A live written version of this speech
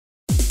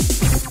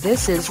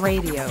This is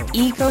Radio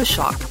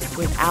Ecoshock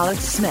with Alex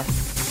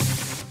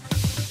Smith.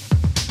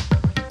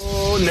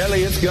 Oh,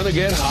 Nelly, it's going to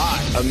get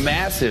hot. A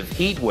massive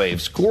heat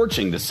wave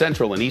scorching the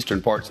central and eastern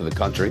parts of the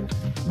country.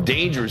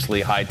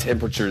 Dangerously high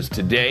temperatures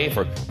today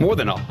for more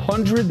than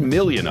 100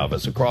 million of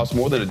us across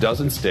more than a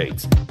dozen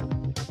states.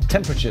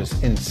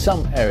 Temperatures in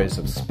some areas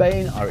of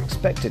Spain are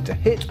expected to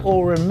hit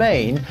or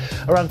remain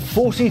around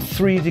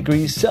 43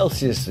 degrees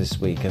Celsius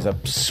this week as a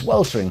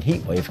sweltering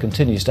heatwave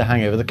continues to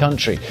hang over the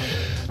country.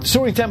 The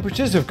soaring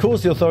temperatures have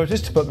caused the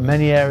authorities to put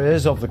many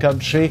areas of the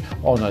country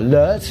on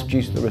alert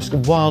due to the risk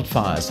of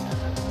wildfires.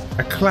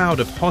 A cloud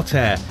of hot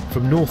air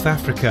from North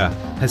Africa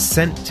has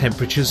sent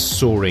temperatures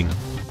soaring,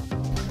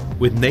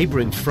 with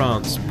neighbouring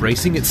France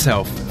bracing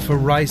itself for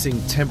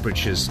rising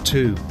temperatures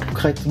too.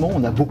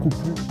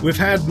 We've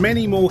had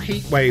many more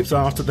heat waves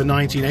after the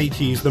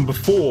 1980s than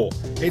before.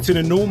 It's an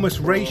enormous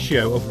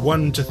ratio of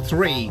 1 to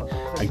 3,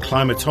 and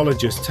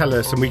climatologists tell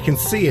us, and we can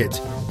see it,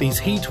 these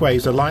heat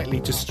waves are likely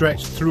to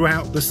stretch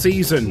throughout the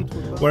season,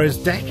 whereas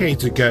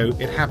decades ago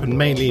it happened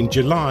mainly in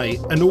July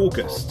and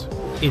August.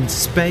 In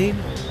Spain,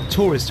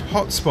 tourist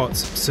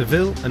hotspots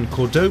Seville and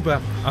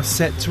Cordoba are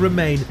set to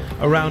remain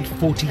around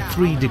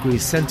 43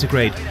 degrees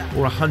centigrade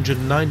or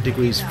 109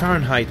 degrees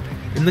Fahrenheit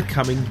in the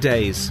coming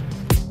days.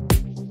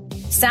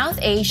 South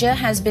Asia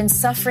has been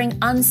suffering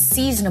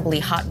unseasonably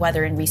hot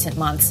weather in recent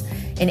months.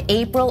 In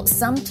April,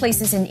 some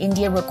places in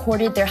India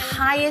recorded their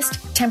highest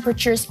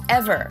temperatures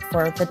ever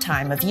for the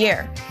time of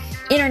year.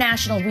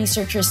 International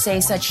researchers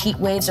say such heat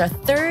waves are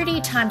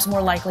 30 times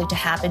more likely to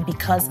happen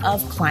because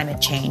of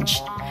climate change.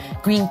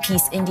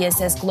 Greenpeace India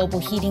says global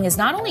heating is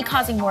not only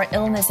causing more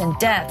illness and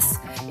deaths,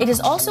 it is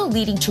also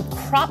leading to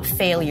crop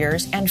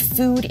failures and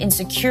food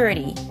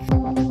insecurity.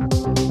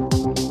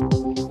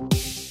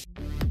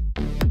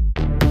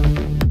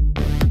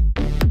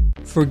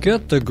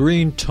 Forget the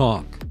green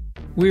talk.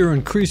 We are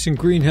increasing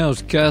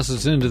greenhouse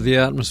gases into the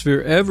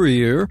atmosphere every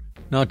year,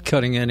 not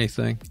cutting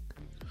anything.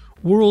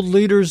 World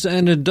leaders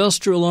and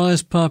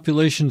industrialized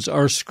populations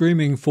are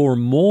screaming for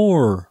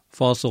more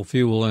fossil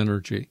fuel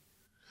energy.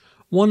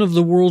 One of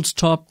the world's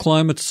top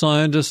climate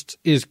scientists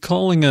is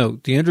calling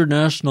out the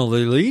international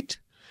elite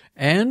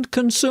and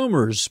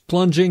consumers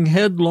plunging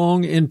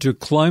headlong into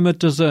climate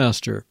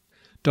disaster.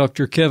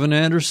 Dr. Kevin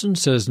Anderson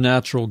says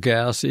natural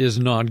gas is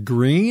not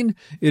green.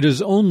 It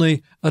is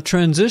only a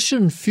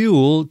transition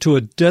fuel to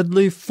a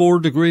deadly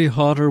 4-degree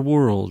hotter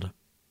world.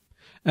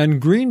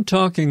 And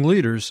green-talking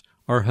leaders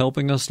are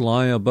helping us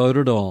lie about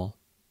it all.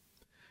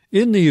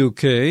 In the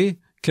UK,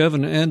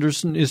 Kevin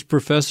Anderson is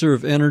Professor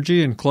of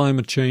Energy and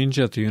Climate Change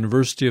at the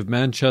University of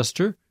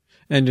Manchester,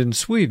 and in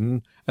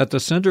Sweden at the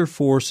Centre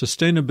for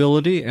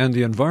Sustainability and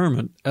the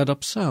Environment at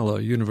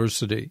Uppsala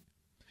University.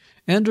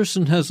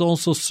 Anderson has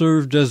also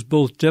served as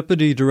both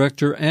Deputy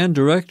Director and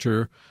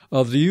Director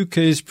of the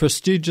UK's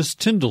prestigious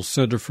Tyndall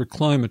Centre for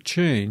Climate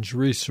Change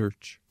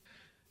Research.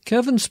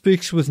 Kevin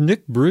speaks with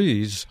Nick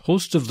Breeze,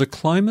 host of the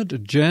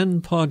Climate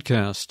Gen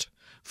podcast.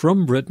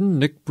 From Britain,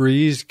 Nick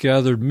Breeze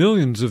gathered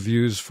millions of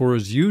views for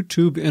his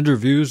YouTube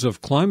interviews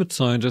of climate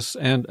scientists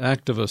and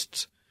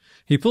activists.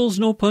 He pulls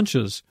no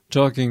punches,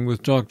 talking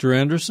with Dr.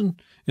 Anderson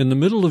in the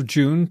middle of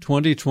June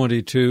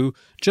 2022,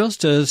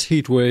 just as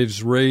heat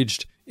waves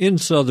raged in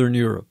southern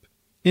Europe,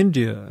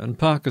 India and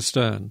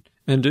Pakistan,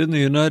 and in the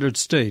United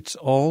States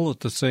all at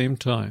the same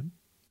time.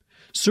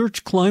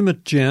 Search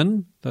Climate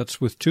Gen,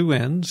 that's with 2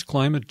 N's,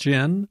 Climate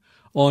Gen,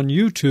 on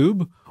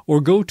YouTube, or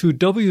go to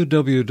www.gen.cc.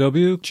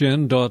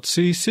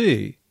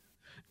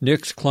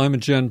 Nick's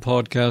Climate Gen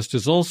podcast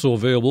is also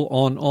available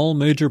on all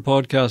major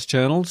podcast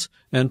channels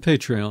and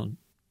Patreon.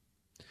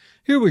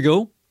 Here we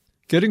go,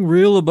 getting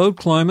real about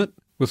climate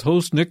with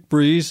host Nick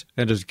Breeze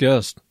and his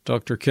guest,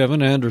 Dr.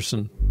 Kevin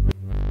Anderson.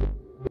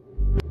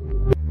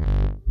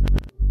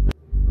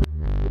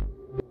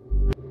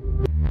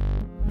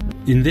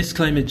 In this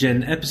Climate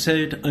Gen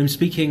episode, I'm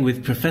speaking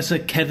with Professor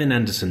Kevin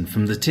Anderson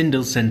from the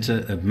Tyndall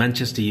Centre of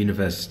Manchester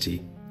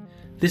University.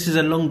 This is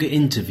a longer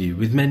interview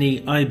with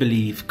many, I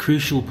believe,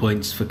 crucial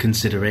points for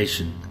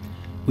consideration.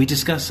 We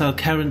discuss our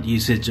current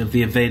usage of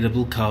the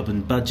available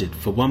carbon budget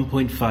for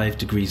 1.5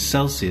 degrees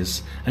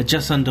Celsius at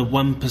just under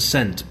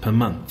 1% per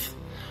month.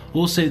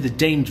 Also the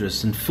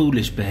dangerous and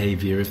foolish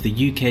behaviour of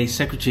the UK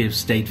Secretary of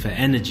State for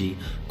Energy,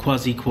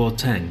 Kwasi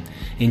Kwarteng,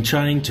 in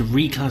trying to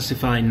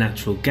reclassify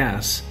natural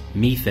gas,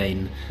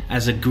 methane,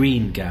 as a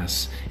green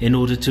gas in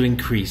order to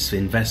increase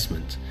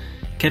investment.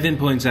 Kevin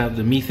points out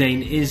that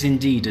methane is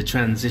indeed a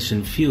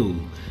transition fuel,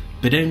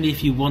 but only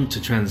if you want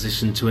to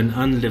transition to an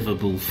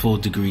unlivable 4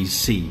 degrees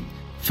C.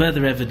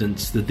 Further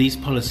evidence that these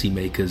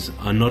policymakers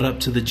are not up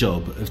to the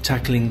job of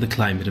tackling the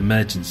climate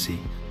emergency.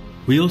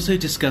 We also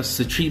discuss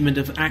the treatment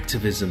of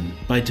activism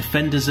by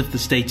defenders of the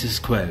status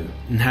quo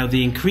and how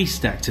the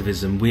increased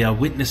activism we are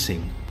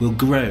witnessing will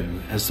grow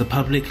as the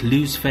public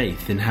lose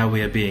faith in how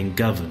we are being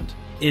governed.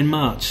 In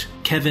March,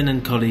 Kevin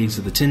and colleagues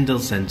at the Tyndall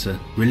Centre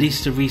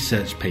released a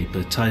research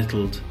paper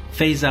titled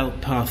Phase Out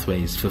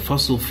Pathways for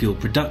Fossil Fuel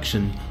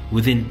Production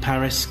Within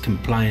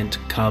Paris-Compliant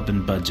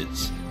Carbon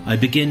Budgets, I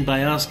begin by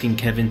asking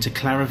Kevin to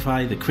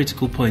clarify the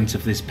critical points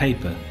of this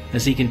paper,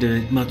 as he can do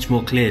it much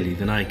more clearly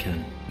than I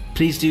can.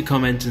 Please do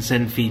comment and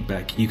send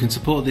feedback. You can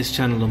support this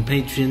channel on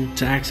Patreon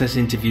to access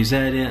interviews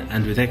earlier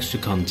and with extra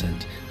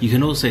content. You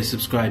can also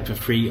subscribe for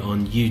free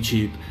on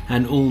YouTube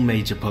and all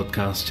major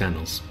podcast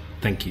channels.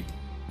 Thank you.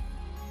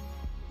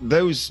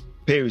 Those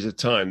periods of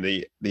time,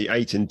 the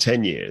 8 and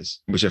 10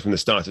 years, which are from the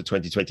start of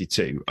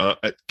 2022, are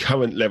at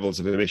current levels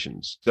of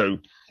emissions. So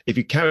if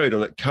you carried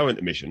on at current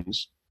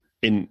emissions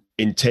in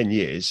 10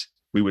 years,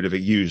 we would have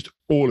used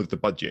all of the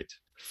budget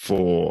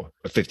for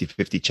a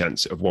 50-50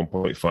 chance of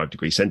 1.5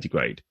 degrees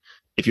centigrade.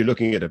 If you're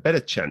looking at a better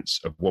chance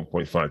of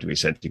 1.5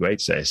 degrees centigrade,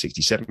 say a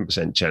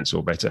 67% chance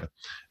or better,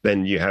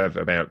 then you have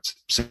about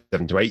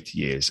 7 to 8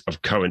 years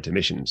of current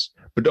emissions.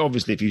 But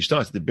obviously, if you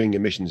started to bring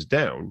emissions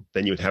down,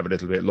 then you would have a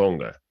little bit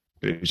longer.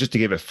 But it was just to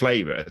give a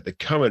flavour, at the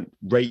current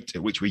rate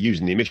at which we're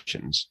using the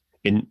emissions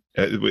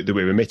that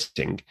we're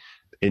emitting,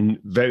 in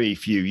very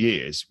few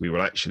years, we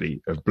will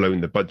actually have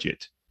blown the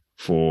budget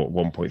for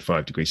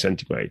 1.5 degrees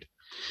centigrade.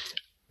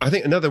 I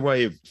think another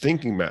way of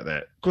thinking about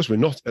that, of course, we're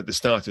not at the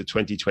start of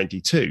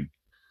 2022.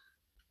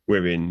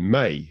 We're in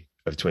May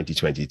of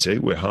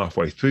 2022. We're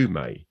halfway through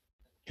May.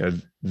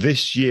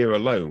 This year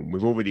alone,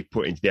 we've already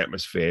put into the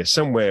atmosphere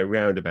somewhere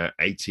around about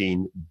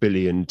 18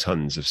 billion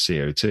tonnes of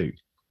CO2.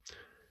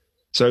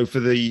 So for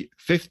the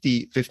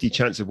 50-50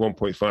 chance of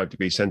 1.5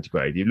 degrees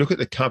centigrade, you look at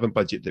the carbon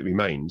budget that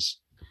remains,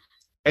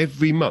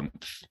 every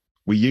month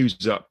we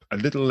use up a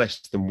little less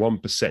than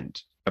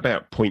 1%,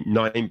 about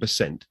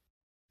 0.9%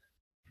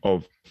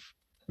 of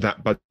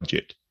that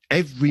budget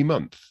every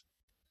month.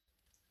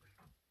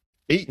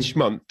 Each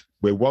month,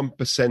 we're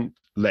 1%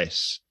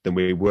 less than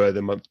we were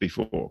the month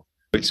before.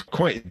 It's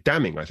quite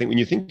damning, I think, when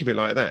you think of it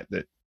like that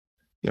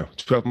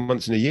 12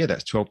 months in a year,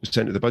 that's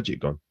 12% of the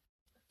budget gone.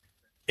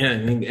 Yeah,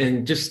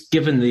 and just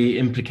given the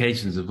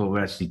implications of what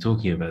we're actually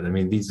talking about, I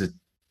mean,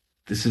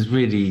 this is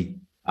really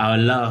our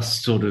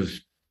last sort of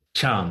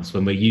chance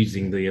when we're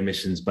using the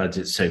emissions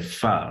budget so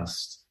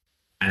fast.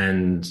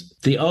 And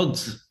the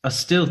odds are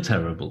still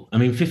terrible. I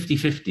mean,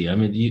 50-50. I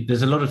mean,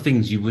 there's a lot of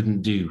things you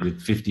wouldn't do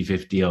with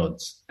 50-50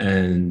 odds.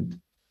 And,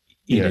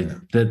 you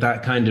know,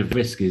 that kind of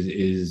risk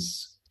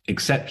is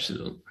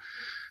exceptional.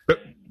 But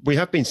we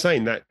have been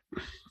saying that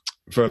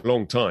for a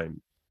long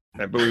time.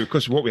 But of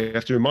course, what we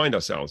have to remind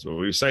ourselves, we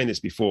were saying this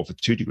before, for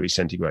 2 degrees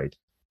centigrade.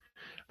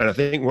 And I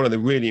think one of the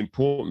really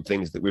important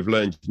things that we've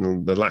learned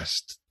in the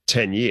last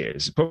 10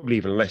 years, probably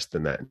even less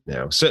than that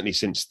now, certainly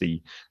since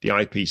the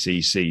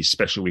IPCC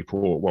special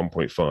report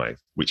 1.5,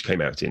 which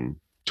came out in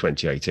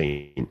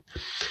 2018,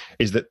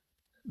 is that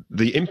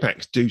the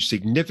impacts do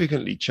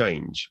significantly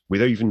change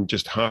with even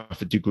just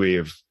half a degree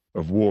of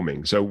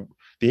warming. So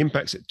the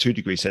impacts at 2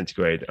 degrees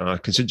centigrade are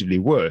considerably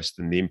worse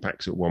than the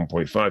impacts at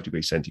 1.5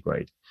 degrees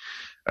centigrade.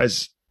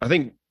 As I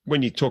think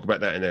when you talk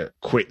about that in a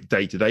quick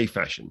day-to-day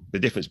fashion, the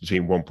difference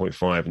between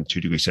 1.5 and 2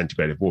 degrees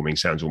centigrade of warming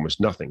sounds almost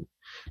nothing.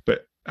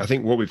 But I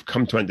think what we've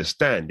come to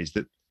understand is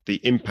that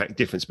the impact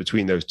difference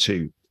between those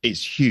two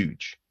is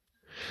huge.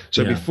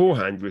 So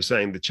beforehand, we were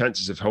saying the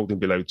chances of holding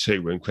below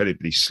 2 were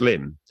incredibly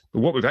slim.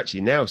 But what we've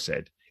actually now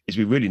said is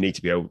we really need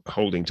to be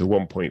holding to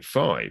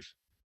 1.5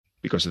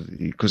 because of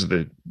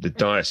the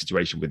dire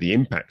situation with the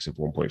impacts of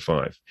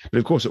 1.5. But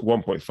of course, at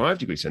 1.5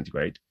 degrees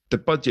centigrade, the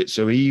budgets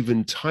are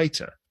even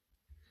tighter.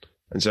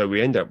 And so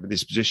we end up with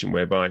this position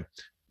whereby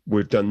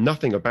we've done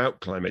nothing about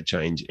climate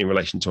change in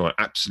relation to our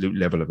absolute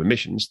level of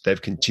emissions.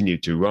 They've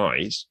continued to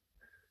rise.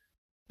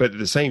 But at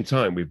the same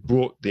time, we've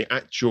brought the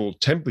actual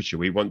temperature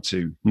we want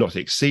to not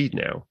exceed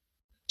now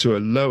to a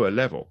lower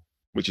level,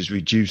 which has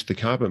reduced the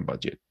carbon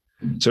budget.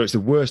 So it's the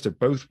worst of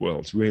both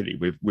worlds, really.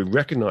 We've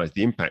recognised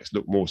the impacts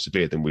look more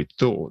severe than we'd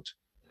thought,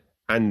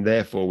 and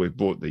therefore we've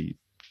brought the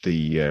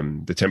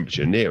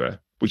temperature nearer,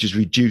 which has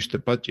reduced the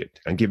budget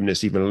and given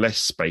us even less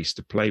space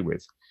to play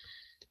with.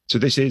 So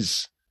this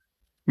is,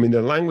 I mean,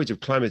 the language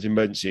of climate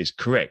emergency is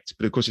correct,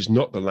 but of course it's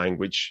not the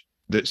language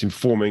that's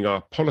informing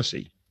our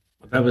policy.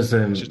 That was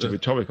it's just a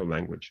rhetorical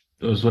language.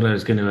 That was what I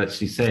was going to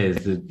actually say,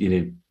 is that, you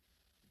know,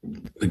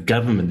 the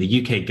government,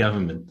 the UK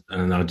government,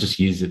 and I'll just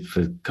use it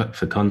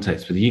for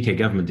context, but the UK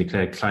government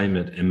declared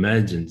climate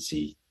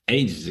emergency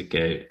ages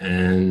ago,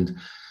 and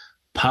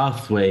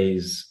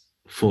pathways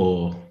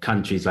for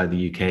countries like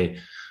the UK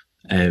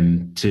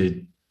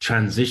to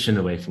transition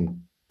away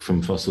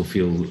from fossil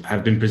fuel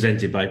have been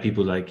presented by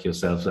people like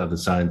yourselves, other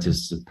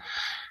scientists,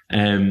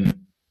 and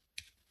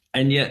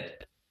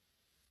yet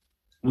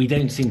we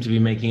don't seem to be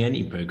making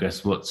any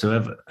progress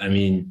whatsoever. I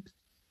mean,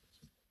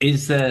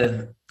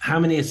 how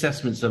many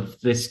assessments of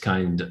this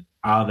kind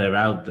are there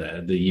out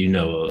there that you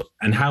know of,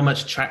 and how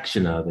much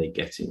traction are they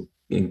getting,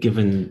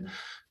 given,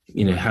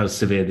 you know, how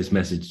severe this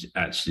message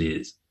actually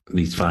is,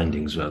 these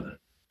findings rather?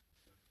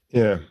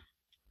 Yeah.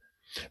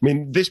 I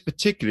mean, this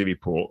particular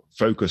report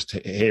focused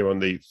here on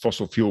the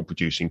fossil fuel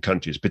producing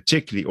countries,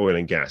 particularly oil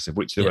and gas, of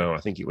which there are,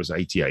 I think it was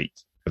 88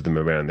 of them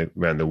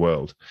around the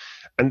world.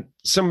 And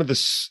some of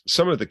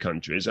the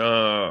countries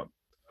are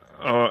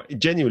are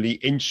genuinely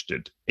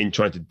interested in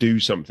trying to do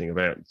something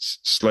about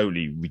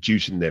slowly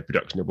reducing their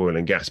production of oil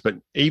and gas. But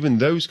even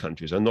those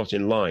countries are not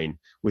in line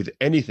with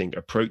anything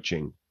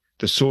approaching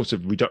the sort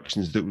of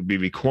reductions that would be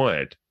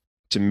required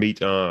to meet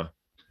the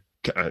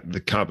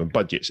carbon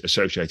budgets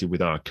associated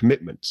with our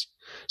commitments.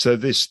 So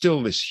there's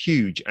still this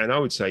huge, and I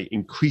would say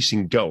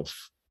increasing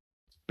gulf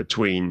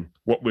between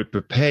what we're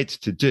prepared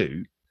to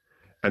do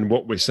and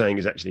what we're saying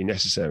is actually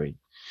necessary.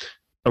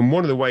 And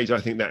one of the ways I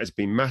think that has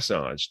been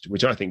massaged,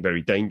 which I think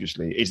very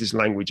dangerously, is this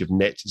language of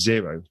net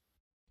zero.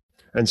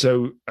 And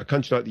so a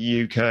country like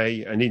the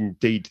UK, and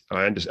indeed,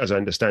 as I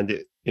understand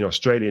it, in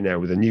Australia now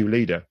with a new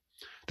leader,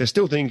 they're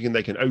still thinking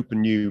they can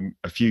open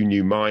a few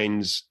new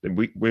mines.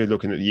 We're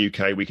looking at the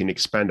UK, we can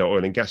expand our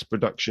oil and gas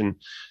production.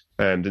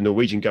 The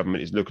Norwegian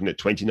government is looking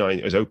at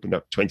has opened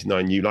up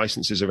 29 new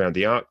licenses around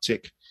the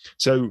Arctic.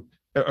 So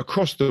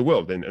across the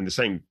world, and the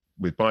same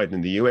with Biden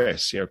in the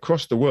US,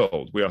 across the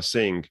world, we are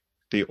seeing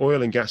the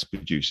oil and gas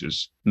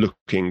producers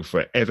looking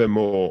for ever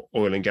more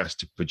oil and gas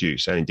to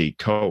produce, and indeed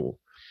coal,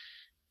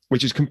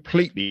 which is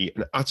completely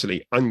and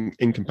utterly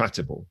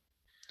incompatible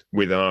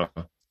with our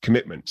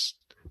commitments.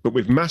 But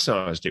we've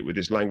massaged it with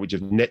this language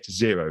of net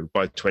zero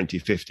by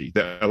 2050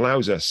 that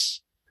allows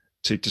us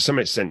to some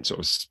extent, sort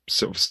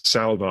of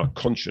salve our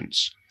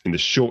conscience in the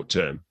short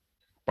term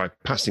by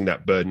passing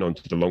that burden on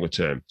to the longer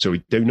term. So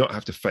we do not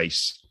have to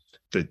face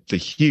the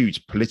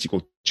huge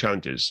political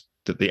challenges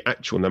that the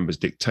actual numbers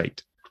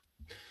dictate.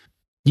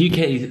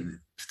 UK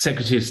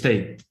Secretary of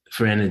State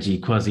for Energy,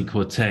 Kwasi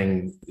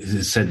Kwarteng,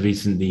 has said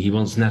recently he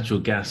wants natural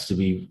gas to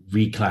be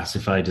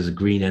reclassified as a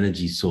green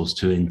energy source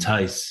to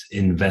entice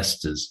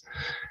investors.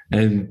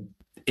 In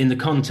the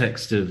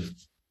context of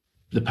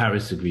the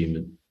Paris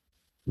Agreement,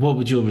 what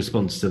would your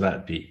response to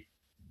that be?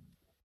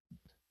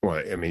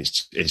 Well, I mean,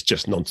 it's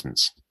just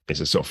nonsense. It's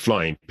a sort of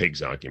flying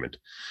pigs argument.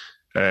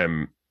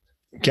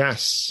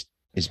 Gas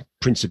is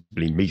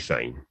principally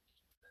methane.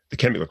 The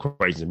chemical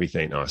equations of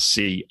methane are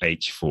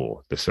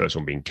CH4, the first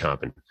one being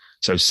carbon.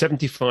 So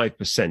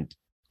 75%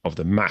 of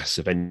the mass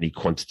of any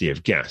quantity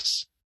of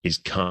gas is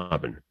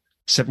carbon.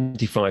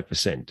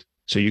 75%.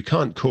 So you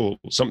can't call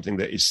something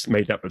that is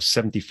made up of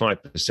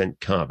 75%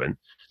 carbon,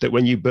 that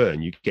when you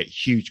burn, you get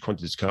huge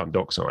quantities of carbon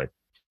dioxide.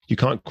 You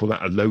can't call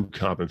that a low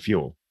carbon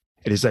fuel.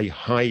 It is a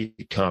high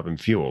carbon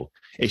fuel.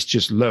 It's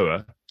just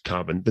lower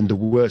carbon than the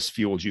worst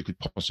fuels you could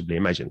possibly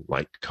imagine,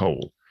 like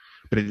coal.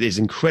 But it is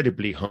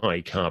incredibly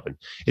high carbon.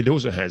 It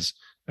also has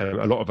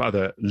a lot of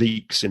other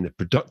leaks in the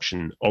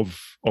production of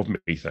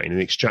methane and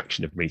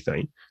extraction of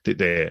methane,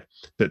 that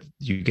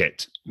you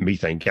get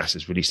methane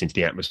gases released into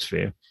the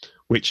atmosphere,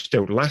 which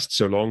don't last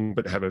so long,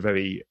 but have a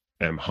very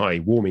high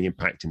warming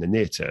impact in the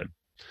near term.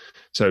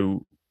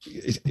 So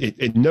it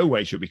in no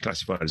way should be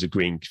classified as a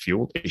green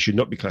fuel. It should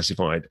not be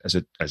classified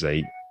as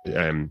a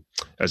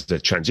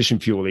transition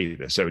fuel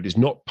either. So it is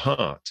not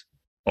part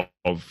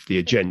of the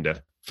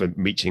agenda for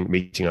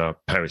meeting our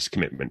Paris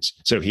commitments.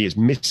 So he is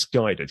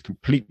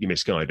completely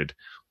misguided,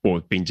 or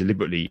been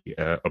deliberately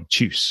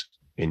obtuse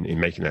in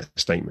making that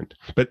statement.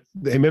 But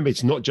remember,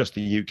 it's not just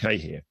the UK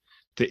here.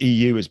 The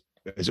EU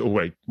has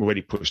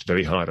already pushed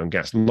very hard on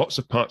gas. Lots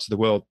of parts of the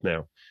world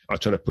now are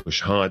trying to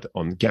push hard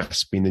on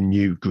gas being the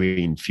new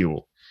green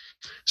fuel.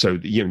 So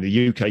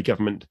the UK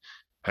government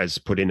has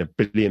put in £1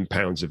 billion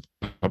of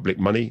public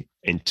money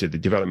into the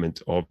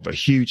development of a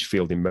huge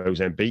field in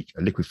Mozambique,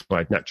 a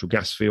liquefied natural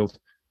gas field,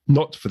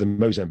 not for the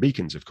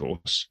Mozambicans, of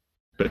course,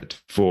 but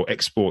for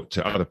export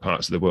to other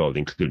parts of the world,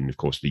 including, of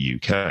course, the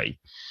UK.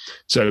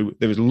 So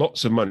there is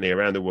lots of money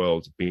around the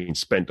world being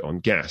spent on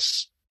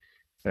gas.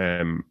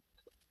 And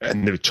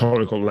the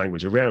rhetorical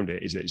language around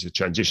it is that it's a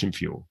transition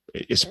fuel.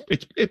 It's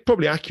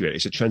probably accurate.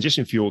 It's a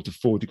transition fuel to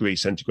 4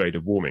 degrees centigrade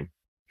of warming.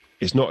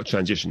 It's not a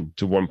transition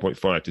to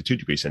 1.5 to 2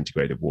 degrees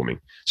centigrade of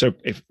warming. So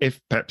if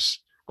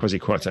perhaps Kwasi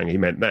Kwarteng, he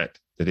meant that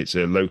it's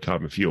a low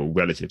carbon fuel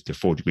relative to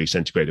 4 degrees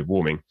centigrade of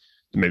warming,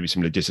 there may be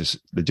some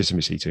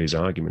legitimacy to his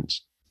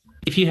arguments.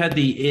 If you had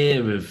the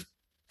ear of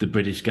the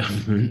British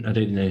government, I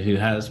don't know who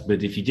has,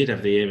 but if you did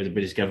have the ear of the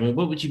British government,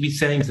 what would you be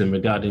saying to them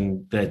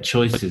regarding their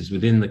choices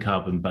within the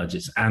carbon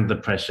budgets and the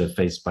pressure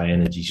faced by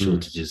energy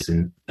shortages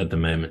at the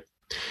moment?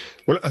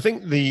 Well, I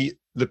think the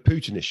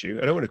Putin issue,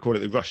 I don't want to call it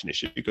the Russian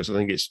issue, because I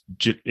think it's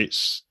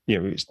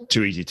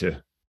too easy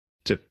to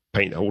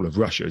paint the whole of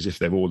Russia as if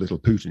they're all little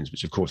Putins,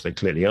 which of course they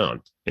clearly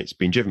aren't. It's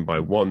been driven by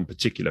one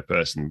particular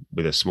person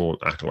with a small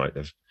acolyte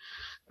of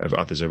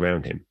others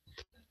around him.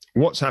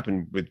 What's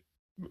happened with,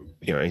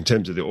 in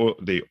terms of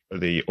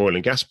the oil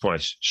and gas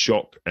price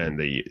shock and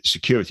the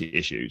security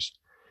issues,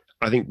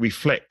 I think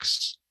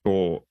reflects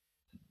or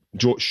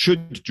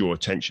should draw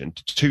attention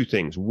to two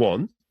things.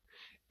 One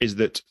is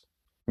that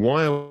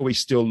why are we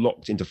still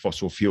locked into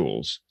fossil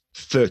fuels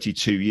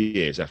 32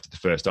 years after the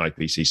first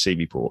IPCC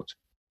report,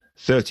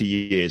 30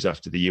 years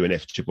after the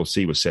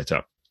UNFCCC was set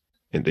up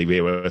in the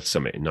Rio Earth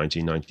Summit in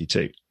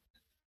 1992?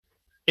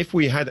 If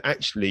we had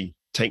actually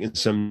taken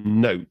some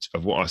note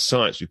of what our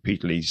science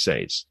repeatedly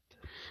says,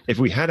 if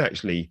we had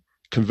actually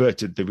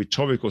converted the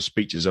rhetorical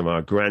speeches of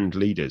our grand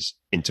leaders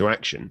into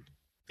action,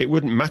 it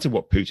wouldn't matter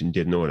what Putin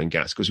did in oil and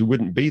gas because we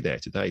wouldn't be there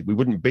today. We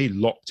wouldn't be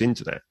locked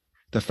into that.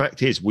 The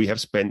fact is we have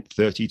spent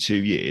 32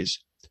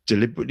 years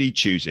deliberately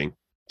choosing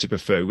to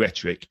prefer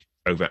rhetoric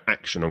over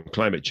action on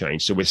climate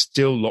change. So we're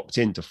still locked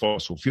into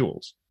fossil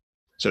fuels.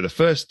 So the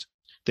first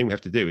thing we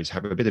have to do is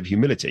have a bit of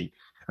humility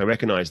and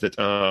recognize that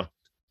our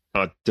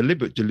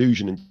deliberate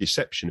delusion and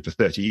deception for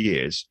 30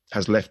 years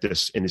has left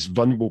us in this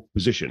vulnerable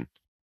position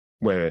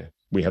where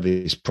we have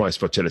this price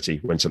volatility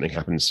when something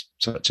happens,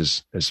 such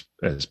as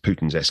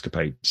Putin's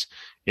escapades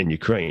in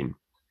Ukraine.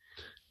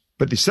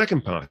 But the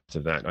second part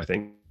of that, I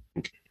think,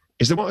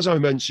 is that what is our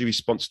emergency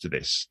response to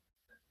this?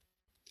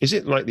 Is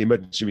it like the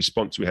emergency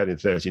response we had in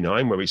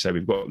 39, where we say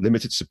we've got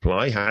limited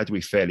supply, how do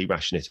we fairly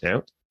ration it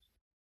out?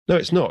 No,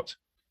 it's not.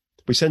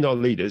 We send our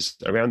leaders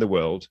around the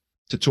world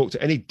to talk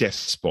to any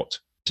despot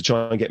to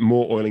try and get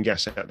more oil and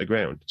gas out of the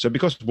ground. So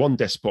because one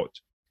despot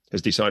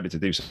has decided to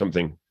do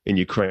something in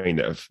Ukraine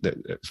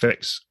that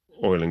affects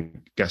oil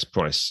and gas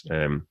prices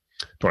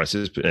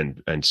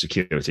and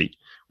security,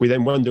 we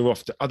then wander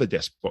off to other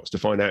despots to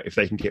find out if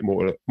they can get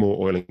more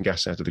oil and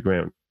gas out of the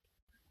ground.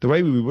 The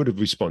way we would have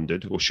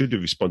responded, or should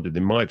have responded,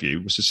 in my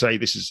view, was to say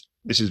this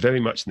is very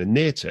much in the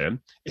near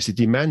term. It's a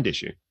demand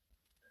issue.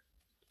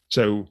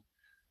 So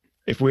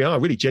if we are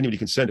really genuinely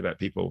concerned about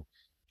people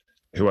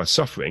who are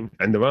suffering,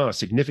 and there are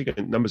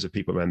significant numbers of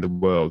people around the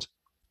world,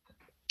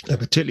 and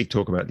particularly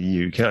talk about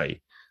the UK,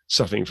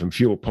 suffering from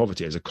fuel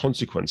poverty as a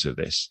consequence of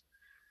this,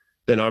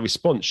 then our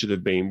response should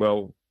have been,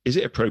 well, is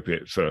it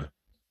appropriate for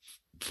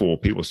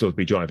people still to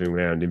be driving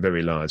around in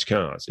very large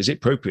cars? Is it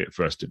appropriate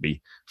for us to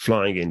be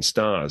flying in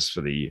stars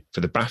for the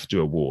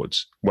BAFTA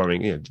awards,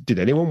 worrying, did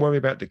anyone worry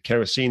about the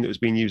kerosene that was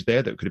being used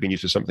there that could have been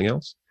used for something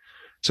else?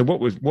 So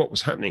what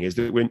was happening is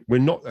that we're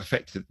not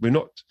affected, we're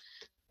not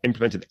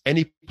implemented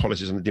any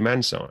policies on the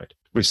demand side.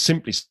 We're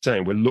simply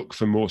saying we'll look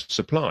for more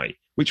supply,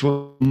 which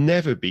will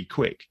never be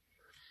quick.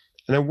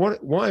 And then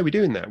why are we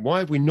doing that? Why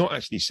have we not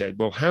actually said,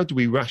 well, how do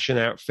we ration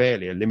out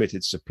fairly a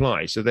limited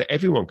supply so that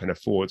everyone can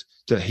afford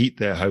to heat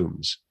their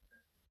homes?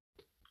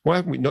 Why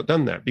haven't we not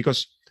done that?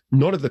 Because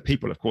none of the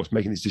people, of course,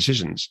 making these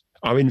decisions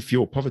are in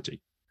fuel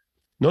poverty.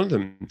 None of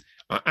them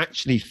are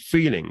actually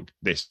feeling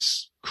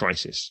this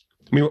crisis.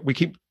 I mean,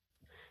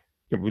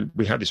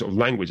 we have this sort of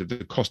language of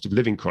the cost of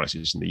living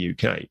crisis in the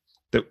UK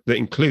that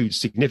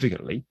includes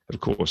significantly, of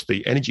course,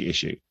 the energy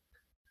issue.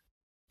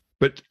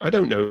 But I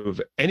don't know of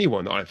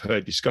anyone that I've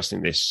heard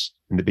discussing this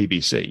in the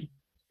BBC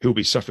who will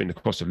be suffering the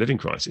cost of living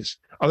crisis,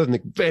 other than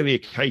very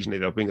occasionally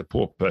they'll bring a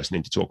poor person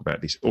in to talk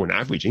about this, or an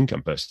average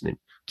income person in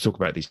to talk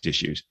about these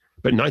issues.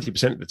 But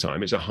 90% of the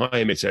time, it's a high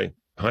emitting,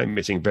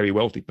 very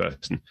wealthy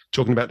person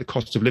talking about the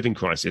cost of living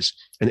crisis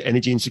and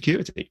energy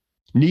insecurity,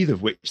 neither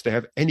of which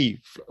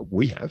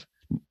we have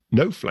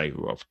no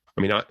flavour of.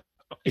 I mean,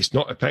 it's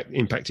not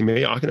impacting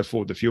me. I can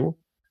afford the fuel.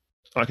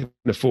 I can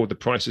afford the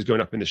prices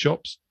going up in the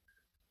shops.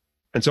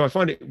 And so I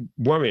find it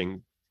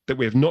worrying that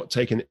we have not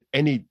taken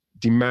any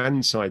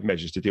demand side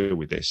measures to deal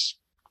with this.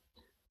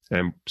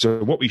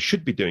 So what we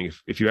should be doing,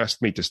 if you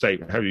asked me to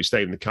state how do you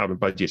stay in the carbon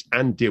budgets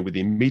and deal with the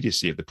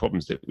immediacy of the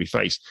problems that we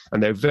face,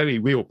 and they're very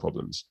real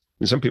problems.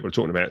 And some people are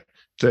talking about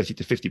 30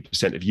 to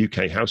 50%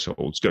 of UK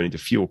households going into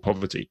fuel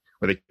poverty,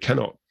 where they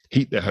cannot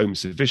heat their homes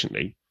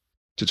sufficiently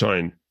to try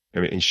and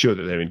ensure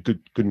that they're in good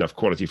enough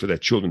quality for their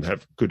children to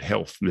have good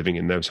health living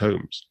in those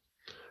homes.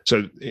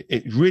 So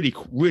it's really,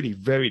 really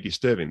very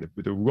disturbing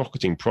with the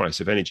rocketing price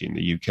of energy in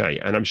the UK.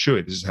 And I'm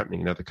sure this is happening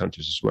in other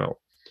countries as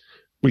well.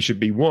 We should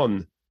be,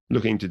 one,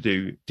 looking to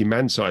do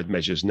demand side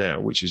measures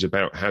now, which is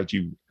about how do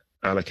you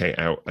allocate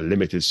out a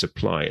limited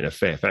supply in a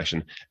fair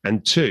fashion.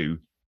 And two,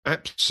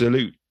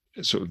 absolute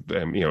sort of,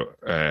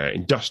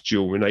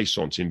 industrial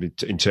renaissance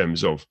in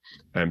terms of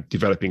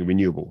developing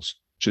renewables.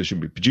 So they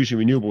should be producing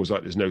renewables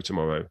like there's no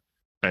tomorrow,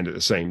 and at the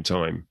same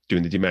time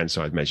doing the demand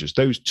side measures.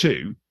 Those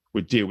two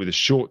would deal with the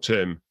short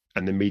term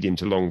and the medium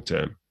to long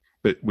term.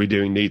 But we're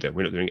doing neither.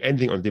 We're not doing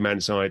anything on the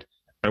demand side,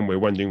 and we're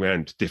wandering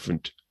around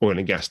different oil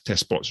and gas test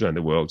spots around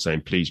the world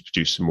saying, please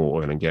produce some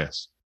more oil and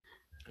gas.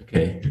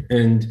 Okay.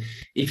 And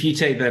if you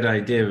take that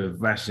idea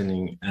of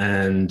rationing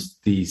and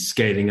the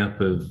scaling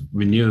up of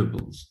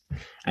renewables,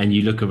 and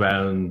you look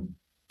around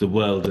the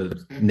world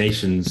of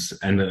nations,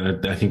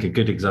 and I think a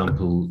good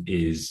example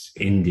is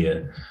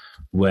India,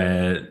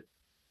 where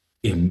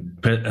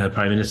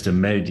Prime Minister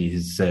Modi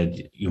has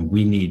said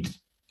we need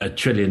 $1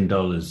 trillion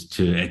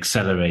to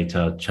accelerate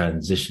our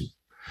transition.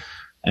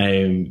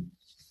 And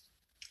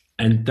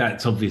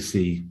that's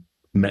obviously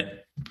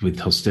met with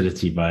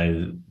hostility by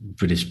the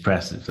British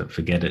press,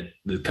 forget it,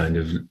 the kind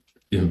of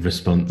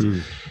response.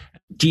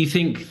 Do you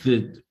think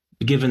that,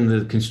 given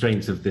the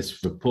constraints of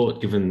this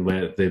report, given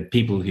where the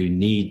people who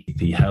need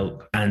the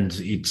help and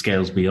it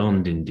scales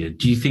beyond India,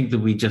 do you think that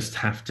we just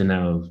have to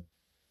now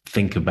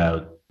think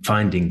about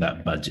finding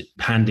that budget,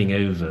 handing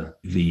over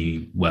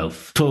the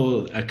wealth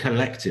for a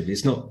collective?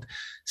 It's not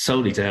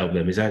solely to help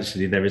them. It's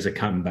actually, there is a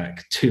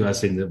comeback to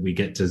us in that we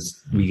get to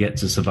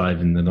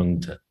survive in the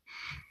long term.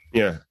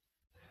 Yeah.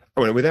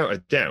 Well, without a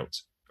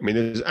doubt. I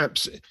mean,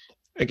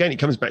 again, it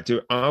comes back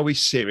to, are we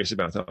serious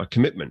about our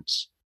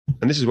commitments?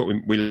 and this is what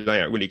we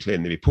lay out really clear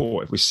in the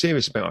report, if we're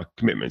serious about our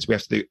commitments, we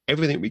have to do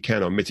everything we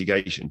can on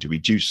mitigation to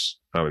reduce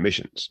our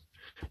emissions.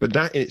 But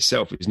that in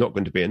itself is not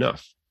going to be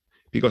enough,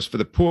 because for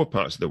the poor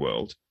parts of the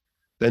world,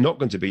 they're not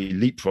going to be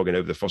leapfrogging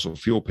over the fossil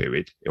fuel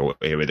period or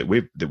area that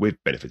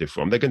we've benefited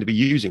from. They're going to be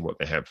using what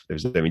they have,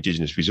 their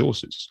indigenous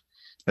resources.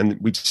 And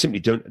we simply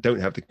don't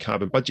have the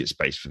carbon budget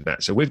space for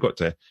that. So we've got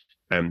to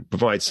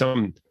provide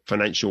some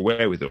financial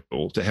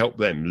wherewithal to help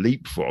them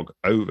leapfrog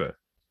over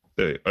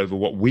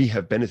what we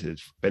have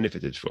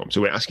benefited from.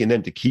 So we're asking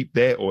them to keep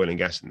their oil and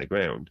gas in the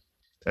ground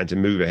and to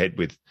move ahead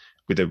with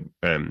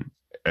an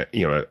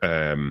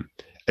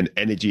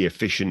energy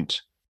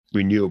efficient,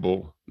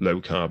 renewable,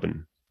 low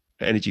carbon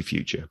energy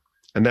future.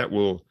 And that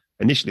will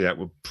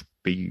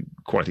be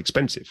quite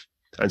expensive.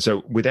 And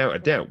so without a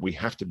doubt, we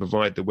have to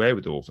provide the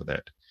wherewithal for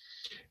that.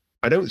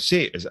 I don't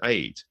see it as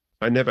aid.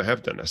 I never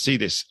have done. I see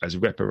this as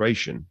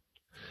reparation.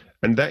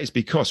 And that is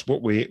because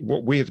what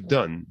we have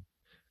done,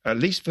 at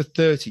least for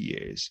 30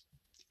 years,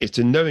 is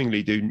to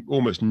knowingly do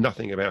almost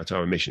nothing about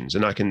our emissions.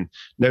 And I can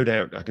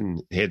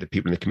hear the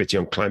people in the Committee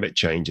on Climate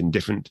Change and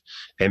different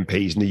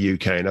MPs in the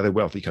UK and other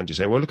wealthy countries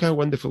saying, well, look how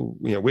wonderful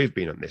we've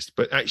been on this.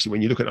 But actually,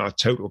 when you look at our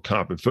total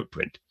carbon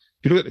footprint,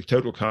 if you look at the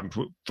total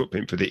carbon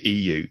footprint for the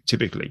EU,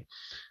 typically,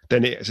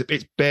 then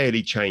it's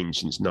barely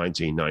changed since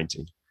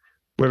 1990.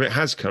 Where it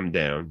has come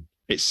down,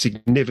 it's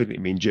significantly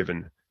been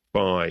driven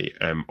by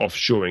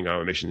offshoring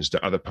our emissions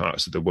to other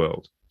parts of the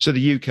world. So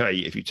the UK,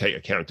 if you take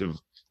account of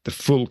the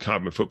full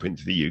carbon footprint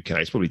of the UK,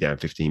 it's probably down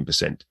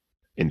 15%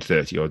 in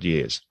 30 odd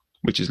years,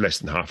 which is less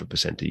than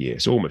 0.5% a year.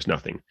 So almost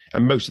nothing.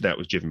 And most of that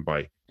was driven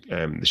by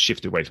the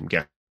shift away from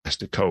gas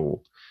to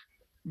coal.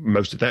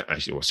 Most of that,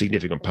 actually, or a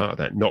significant part of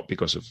that, not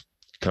because of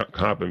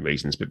carbon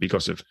reasons, but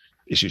because of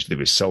issues to do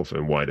with sulfur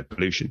and wider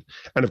pollution.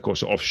 And of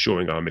course,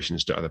 offshoring our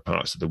emissions to other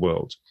parts of the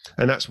world.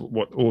 And that's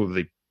what all of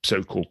the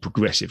so-called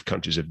progressive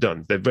countries have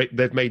done.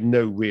 They've made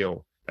no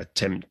real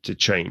attempt to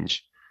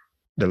change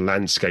the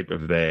landscape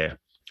of their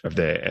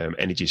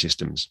energy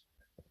systems.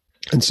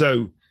 And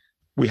so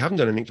we haven't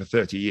done anything for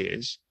 30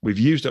 years. We've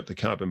used up the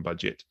carbon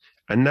budget.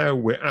 And now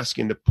we're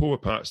asking the poorer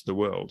parts of the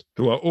world,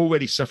 who are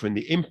already suffering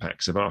the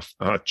impacts of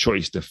our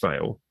choice to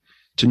fail,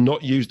 to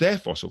not use their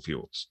fossil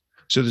fuels.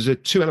 So there's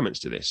two elements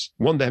to this.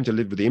 One, they have to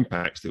live with the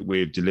impacts that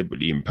we've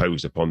deliberately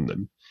imposed upon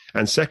them.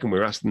 And second,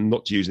 we're asking them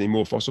not to use any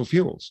more fossil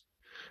fuels.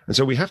 And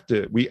so we have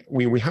to,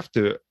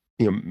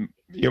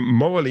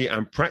 morally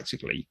and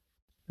practically,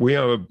 we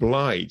are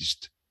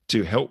obliged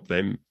to help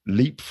them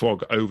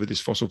leapfrog over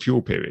this fossil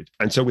fuel period.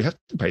 And so we have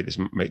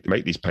to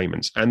make these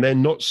payments. And they're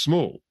not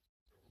small.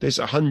 There's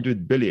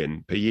 100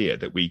 billion per year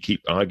that we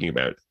keep arguing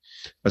about,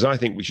 as I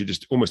think we should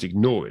just almost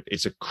ignore it.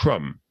 It's a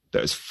crumb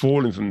that has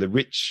fallen from the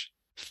rich,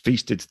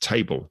 feasted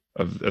table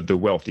of the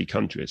wealthy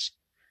countries.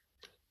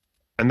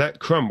 And that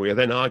crumb, we are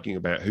then arguing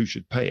about who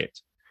should pay it.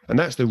 And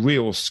that's the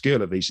real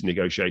skill of these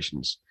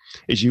negotiations,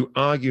 is you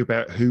argue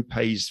about who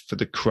pays for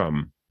the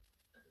crumb.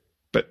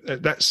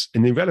 But that's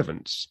an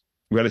irrelevance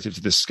relative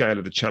to the scale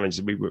of the challenge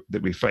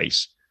that we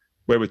face,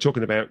 where we're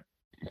talking about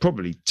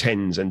probably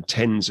tens and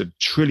tens of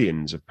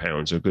trillions of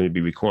pounds are going to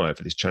be required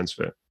for this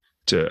transfer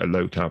to a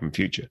low carbon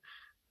future.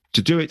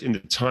 To do it in the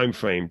time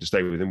frame to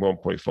stay within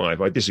 1.5,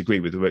 I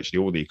disagree with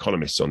virtually all the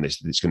economists on this,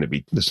 that it's going to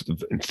be the sort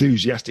of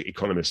enthusiastic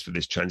economists for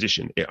this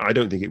transition. I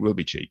don't think it will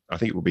be cheap. I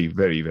think it will be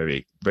very,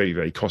 very, very,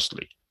 very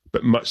costly,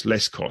 but much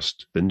less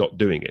cost than not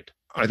doing it.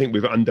 I think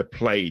we've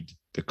underplayed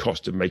the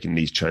cost of making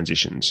these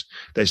transitions.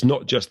 There's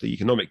not just the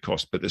economic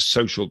cost, but the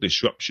social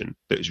disruption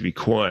that is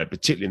required,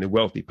 particularly in the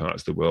wealthy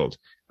parts of the world,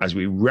 as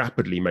we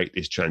rapidly make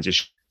this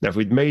transition. Now, if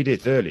we'd made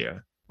it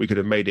earlier, we could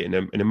have made it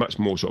in a much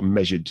more sort of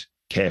measured,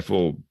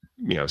 careful,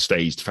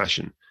 staged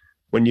fashion.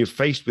 When you're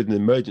faced with an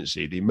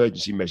emergency, the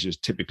emergency measures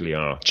typically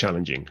are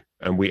challenging,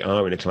 and we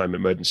are in a climate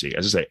emergency.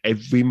 As I say,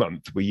 every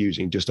month we're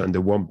using just under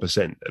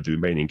 1% of the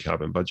remaining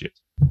carbon budget.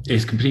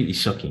 It's completely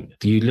shocking.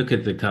 You look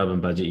at the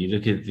carbon budget, you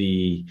look at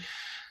the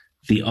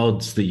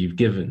odds that you've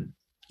given,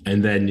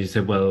 and then you say,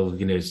 well,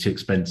 it's too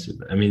expensive.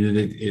 I mean,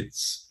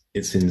 it's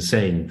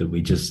insane that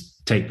we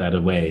just take that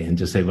away and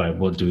just say, right,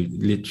 what do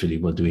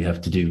we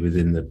have to do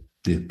within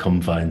the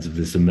confines of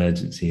this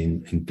emergency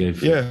and go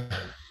for it?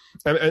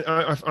 And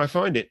I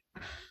find it,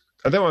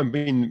 although I'm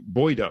being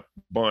buoyed up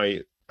by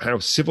how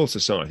civil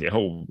society,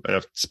 and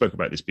I've spoken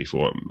about this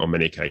before on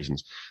many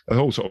occasions, a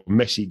whole sort of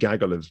messy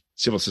gaggle of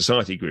civil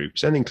society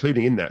groups, and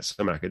including in that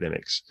some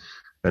academics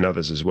and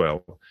others as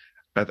well,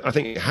 I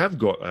think have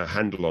got a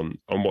handle on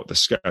what the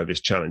scale of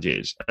this challenge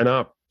is and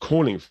are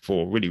calling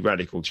for really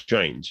radical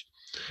change.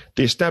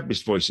 The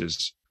established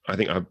voices, I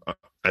think,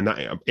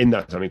 in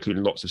that I'm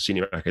including lots of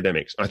senior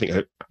academics, I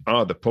think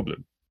are the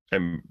problem.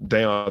 And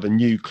they are the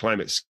new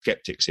climate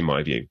skeptics, in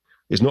my view.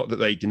 It's not that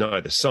they deny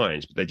the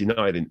science, but they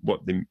deny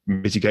what the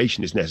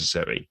mitigation is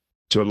necessary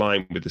to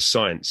align with the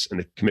science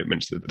and the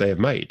commitments that they have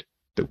made,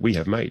 that we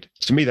have made.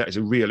 To me, that is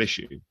a real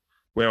issue,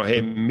 where I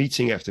hear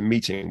meeting after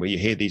meeting, where you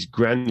hear these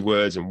grand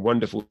words and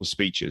wonderful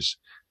speeches,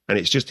 and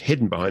it's just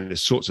hidden behind the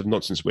sorts of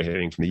nonsense we're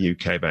hearing from the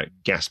UK about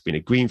gas being a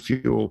green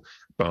fuel,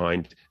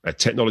 behind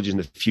technologies in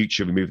the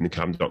future, removing the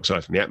carbon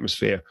dioxide from the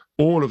atmosphere.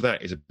 All of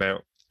that is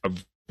about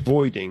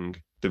avoiding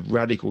the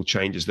radical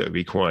changes that are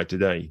required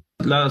today.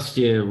 Last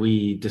year,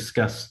 we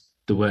discussed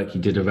the work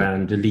you did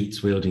around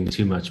elites wielding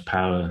too much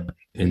power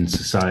in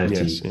society.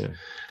 Yes, yeah.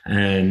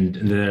 And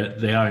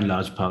they are in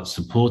large part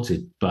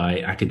supported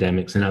by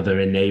academics and other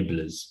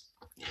enablers.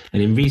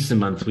 And in recent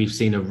months, we've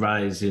seen a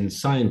rise in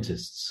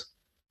scientists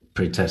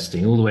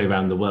protesting all the way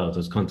around the world. I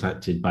was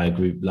contacted by a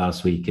group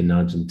last week in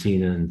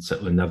Argentina and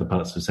in other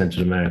parts of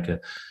Central America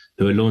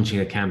who are launching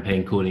a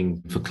campaign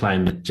calling for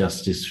climate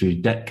justice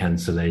through debt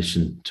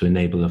cancellation to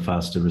enable a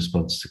faster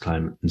response to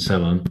climate and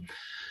so on.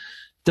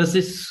 Does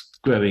this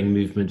growing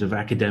movement of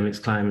academics,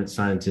 climate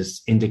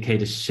scientists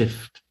indicate a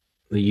shift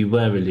that you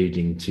were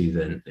alluding to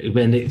then?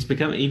 When it's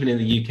become, even in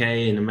the UK,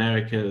 in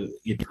America,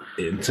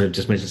 so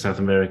just mention South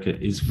America,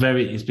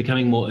 it's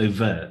becoming more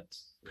overt.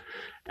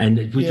 And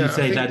would you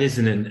say that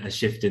isn't a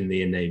shift in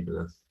the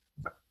enabler?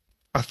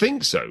 I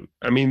think so.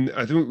 I mean,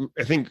 I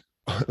think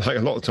like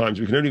a lot of times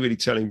we can only really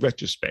tell in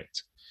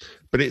retrospect,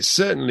 but it's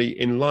certainly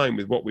in line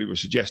with what we were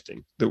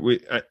suggesting.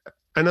 And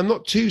I'm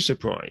not too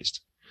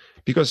surprised,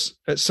 because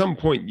at some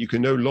point you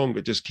can no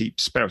longer just keep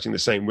spouting the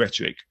same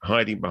rhetoric,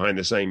 hiding behind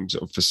the same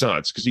sort of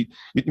facades. Because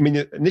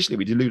initially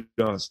we're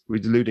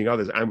deluding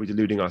others and we're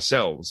deluding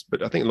ourselves.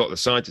 But I think a lot of the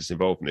scientists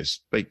involved in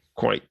this, they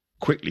quite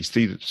quickly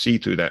see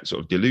through that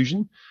sort of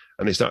delusion,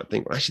 and they start to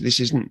think, well, actually, this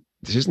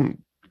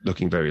isn't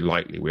looking very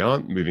likely. We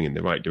aren't moving in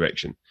the right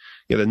direction.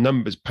 The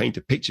numbers paint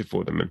a picture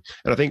for them, and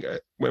I think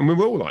when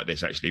we're all like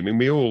this, actually, I mean,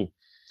 we all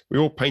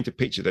paint a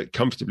picture that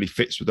comfortably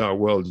fits with our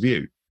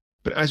worldview.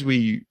 But as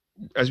we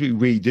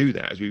redo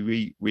that, as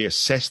we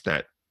reassess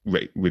that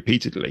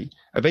repeatedly,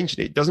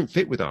 eventually it doesn't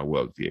fit with our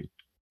worldview.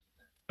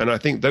 And I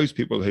think those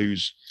people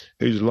whose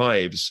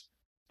lives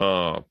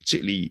are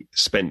particularly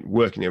spent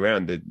working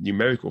around the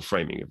numerical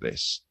framing of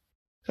this,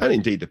 and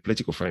indeed the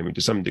political framing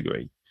to some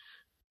degree,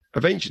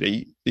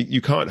 eventually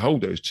you can't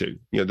hold those two.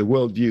 The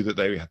worldview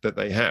that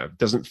they have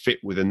doesn't fit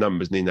with the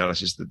numbers and the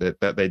analysis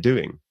that they're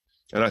doing.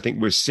 And I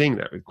think we're seeing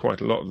that with quite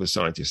a lot of the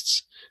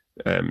scientists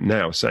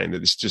now, saying that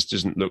this just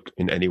doesn't look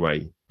in any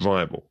way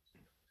viable.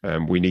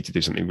 We need to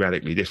do something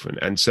radically different.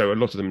 And so a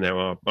lot of them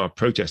now are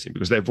protesting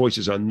because their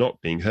voices are not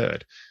being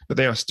heard. But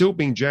they are still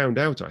being drowned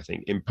out, I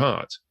think, in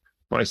part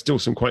by still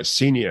some quite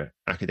senior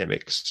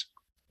academics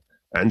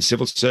and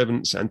civil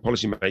servants and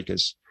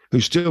policymakers who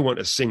still want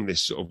to sing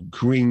this sort of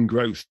green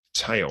growth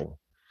tale.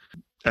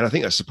 And I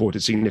think that's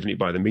supported significantly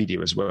by the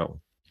media as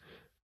well.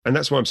 And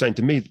that's why I'm saying,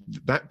 to me,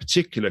 that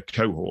particular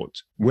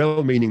cohort,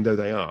 well-meaning though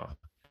they are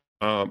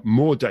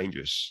more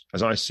dangerous,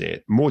 as I see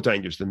it, more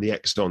dangerous than the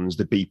Exxons,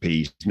 the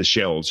BPs, and the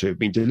Shells who have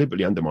been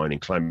deliberately undermining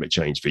climate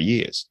change for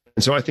years.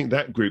 And so I think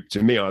that group,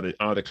 to me, are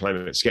the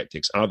climate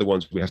skeptics, are the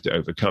ones we have to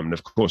overcome. And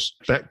of course,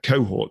 that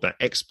cohort, that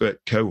expert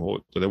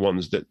cohort, are the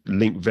ones that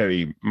link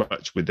very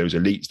much with those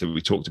elites that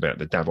we talked about,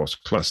 the Davos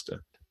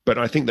cluster. But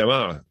I think there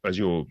are, as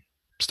you're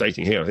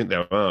stating here, I think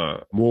there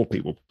are more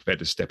people prepared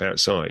to step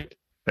outside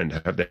and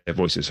have their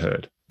voices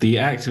heard. The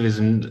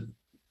activism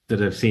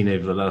that I've seen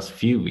over the last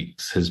few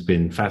weeks has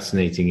been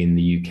fascinating in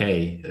the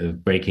UK,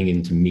 of breaking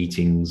into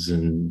meetings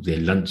and the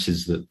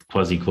lunches that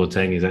Kwasi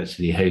Kwarteng is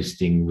actually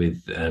hosting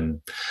with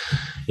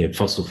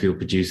fossil fuel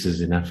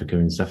producers in Africa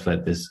and stuff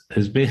like this.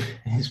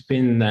 It's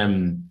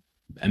been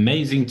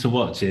amazing to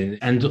watch,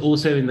 and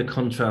also in the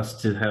contrast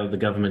to how the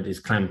government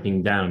is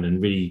clamping down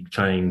and really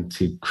trying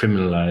to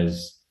criminalise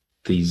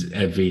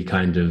every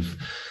kind of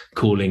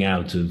calling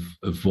out of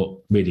what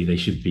really they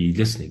should be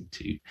listening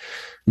to.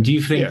 Do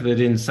you think that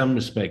in some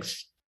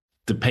respects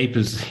the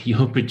papers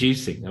you're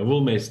producing are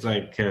almost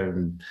like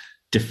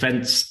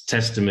defense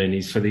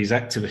testimonies for these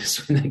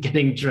activists when they're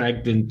getting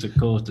dragged into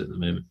court at the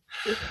moment?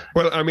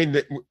 Well, I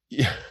mean,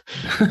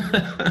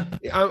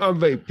 I'm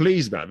very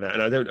pleased about that,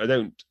 and I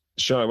don't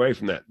shy away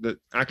from that. That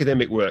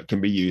academic work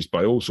can be used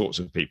by all sorts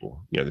of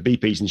people. The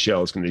BPs and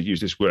Shells can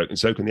use this work, and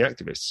so can the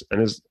activists.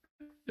 And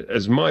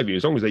as my view,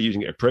 as long as they're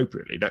using it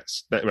appropriately,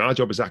 our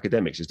job as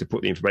academics is to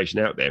put the information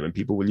out there and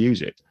people will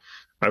use it.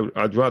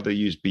 I'd rather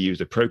be used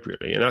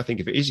appropriately. And I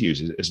think if it is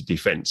used as a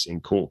defence in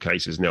court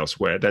cases and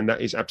elsewhere, then that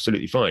is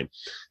absolutely fine.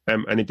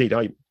 And indeed,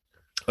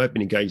 I've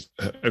been engaged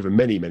over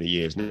many, many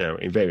years now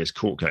in various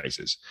court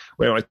cases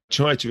where I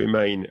try to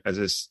remain,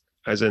 as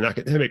an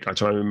academic, I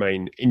try to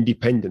remain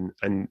independent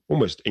and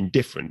almost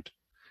indifferent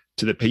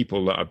to the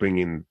people that are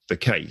bringing the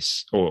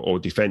case or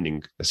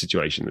defending a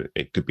situation.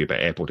 It could be about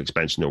airport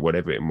expansion or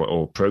whatever,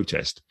 or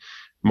protest.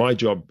 My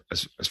job,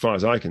 as far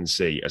as I can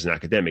see as an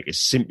academic,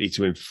 is simply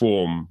to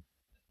inform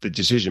the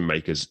decision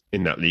makers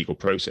in that legal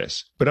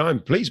process. But I'm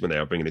pleased when they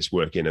are bringing this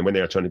work in and when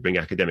they are trying to bring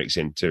academics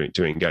in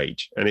to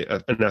engage. And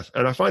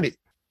I find it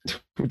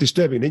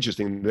disturbing and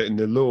interesting that in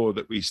the law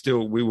that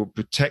we will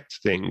protect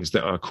things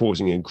that are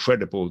causing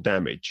incredible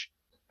damage,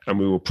 and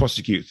we will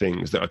prosecute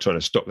things that are trying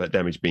to stop that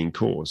damage being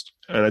caused.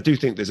 And I do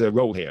think there's a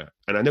role here.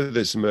 And I know that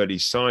there's some early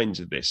signs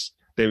of this.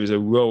 There is a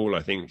role,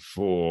 I think,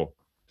 for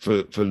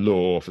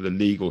law, for the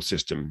legal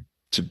system,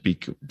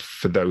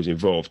 for those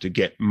involved to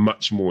get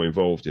much more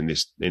involved in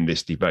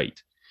this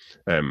debate.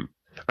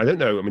 I don't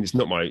know. I mean, it's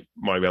not my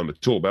realm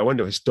at all, but I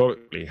wonder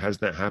historically, has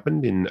that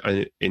happened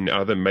in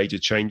other major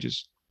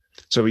changes?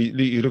 So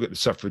you look at the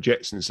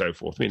suffragettes and so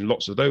forth. I mean,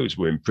 lots of those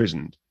were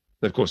imprisoned.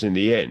 And of course, in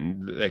the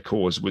end, their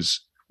cause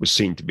was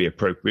seen to be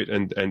appropriate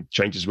and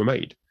changes were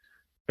made.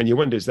 And you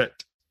wonder, is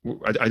that,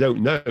 I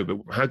don't know, but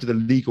how did the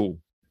legal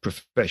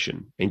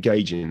profession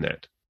engage in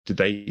that? Did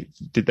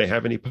they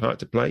have any part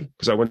to play?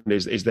 Because I wonder,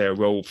 is there a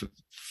role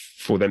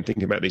for them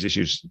thinking about these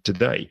issues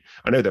today?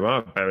 I know there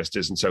are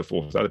barristers and so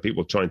forth, other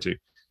people trying to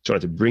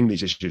bring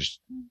these issues,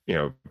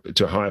 to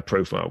a higher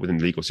profile within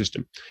the legal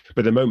system. But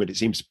at the moment, it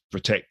seems to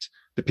protect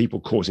the people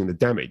causing the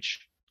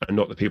damage and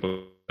not the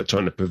people that are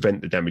trying to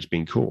prevent the damage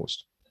being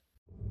caused.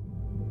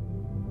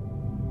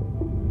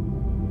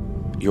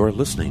 You're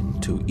listening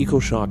to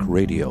Ecoshock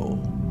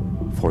Radio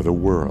for the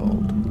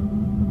world.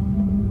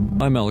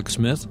 I'm Alex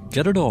Smith.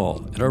 Get it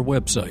all at our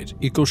website,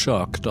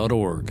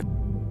 ecoshock.org.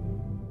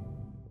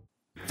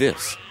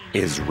 This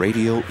is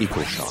Radio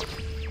Ecoshock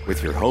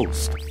with your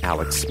host,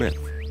 Alex Smith.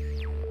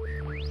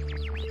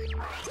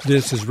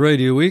 This is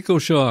Radio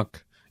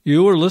Ecoshock.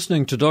 You are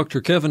listening to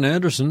Dr. Kevin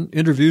Anderson,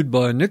 interviewed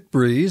by Nick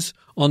Breeze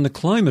on the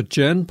Climate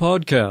Gen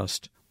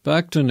podcast.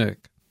 Back to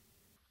Nick.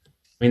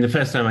 I mean, the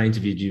first time I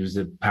interviewed you was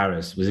in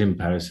Paris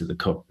at the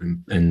COP,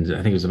 and I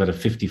think it was about a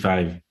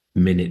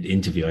 55-minute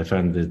interview. I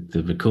found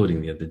the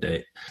recording the other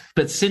day.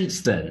 But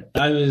since then,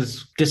 I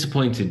was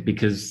disappointed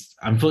because,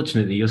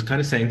 unfortunately, you're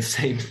kind of saying the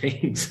same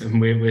things, and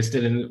we're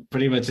still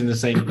pretty much in the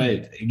same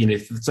boat.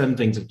 Some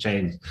things have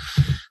changed.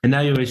 And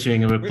now you're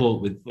issuing a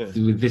report with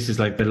this is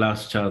like the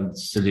last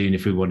chance saloon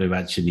if we want to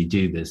actually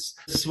do this.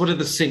 So what are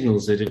the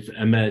signals that have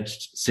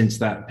emerged since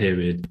that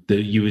period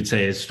that you would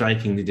say is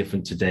strikingly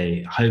different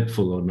today,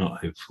 hopeful or not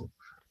hopeful?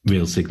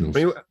 Real signals.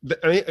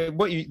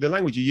 The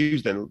language you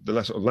used then, the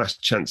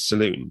last chance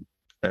saloon.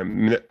 I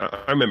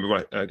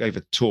remember I gave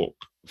a talk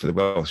for the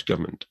Welsh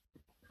government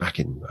back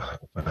in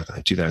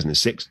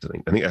 2006.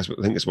 I think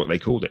that's what they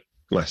called it.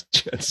 Last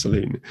chance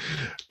saloon.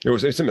 It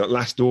was something like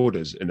last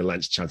orders in the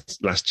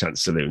last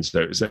chance saloon.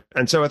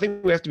 So I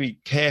think we have to be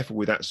careful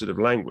with that sort of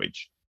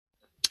language.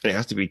 It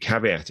has to be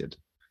caveated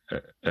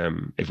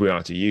if we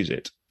are to use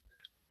it.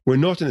 We're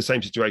not in the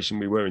same situation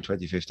we were in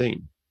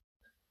 2015.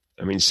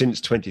 I mean,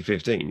 since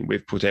 2015,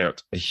 we've put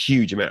out a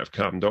huge amount of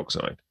carbon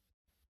dioxide.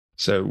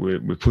 So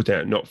we've put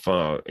out not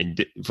far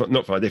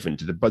different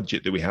to the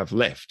budget that we have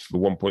left for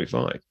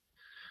 1.5.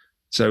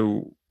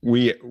 So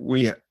we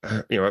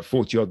at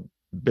 40 odd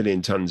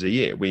billion tons a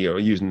year, we are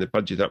using the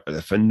budget up at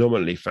a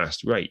phenomenally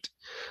fast rate.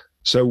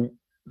 So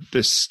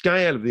the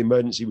scale of the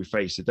emergency we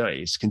face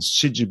today is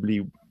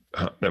considerably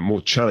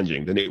more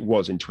challenging than it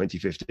was in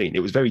 2015. It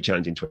was very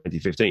challenging in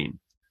 2015.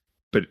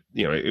 But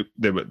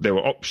there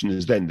were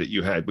options then that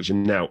you had which are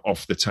now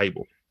off the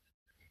table.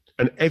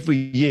 And every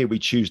year we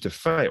choose to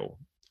fail,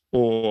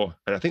 and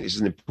I think this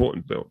is an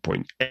important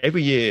point,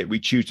 every year we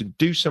choose to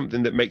do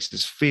something that makes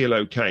us feel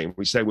okay, and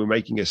we say we're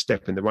making a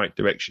step in the right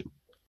direction.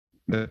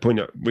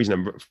 The reason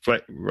I'm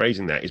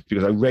raising that is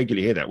because I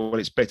regularly hear that, well,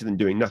 it's better than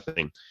doing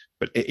nothing,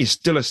 but it is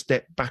still a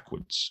step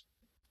backwards.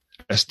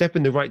 A step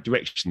in the right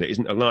direction that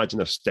isn't a large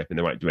enough step in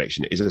the right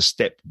direction is a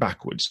step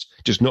backwards,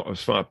 just not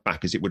as far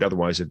back as it would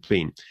otherwise have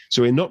been.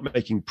 So we're not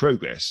making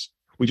progress.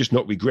 We're just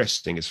not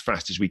regressing as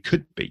fast as we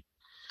could be.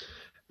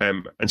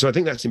 And so I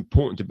think that's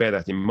important to bear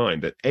that in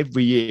mind, that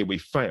every year we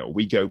fail,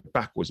 we go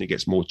backwards and it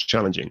gets more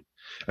challenging.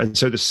 And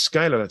so the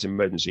scale of that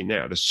emergency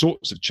now, the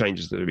sorts of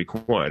changes that are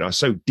required are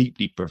so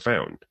deeply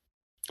profound.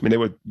 I mean, they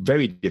were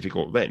very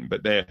difficult then,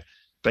 but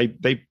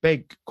they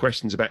beg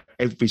questions about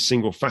every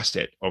single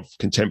facet of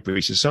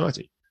contemporary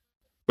society.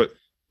 But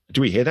do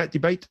we hear that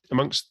debate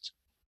amongst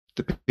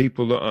the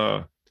people that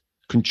are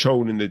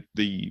controlling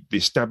the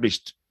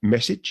established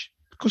message?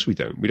 Of course we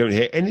don't. We don't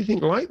hear anything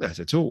like that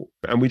at all.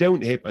 And we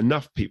don't hear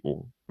enough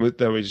people,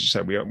 though as you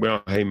said, we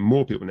are hearing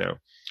more people now,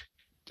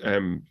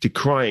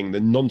 decrying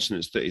the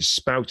nonsense that is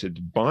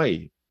spouted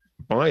by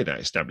that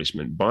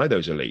establishment, by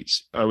those elites.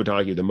 I would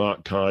argue the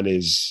Mark Kahn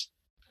is,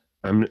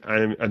 and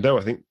though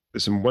I think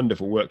there's some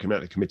wonderful work coming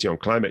out of the Committee on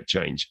Climate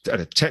Change, at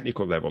a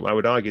technical level, I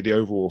would argue the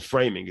overall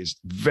framing is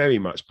very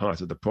much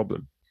part of the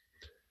problem.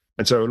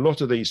 And so a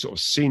lot of these sort of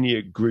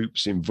senior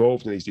groups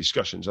involved in these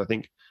discussions, I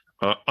think,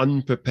 are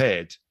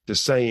unprepared to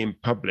say in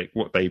public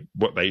what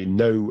they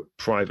know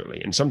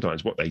privately, and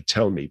sometimes what they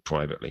tell me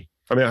privately.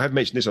 I mean, I have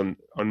mentioned this on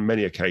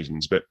many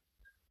occasions, but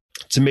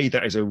to me,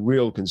 that is a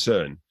real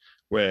concern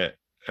where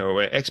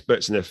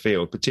experts in their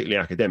field,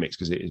 particularly academics,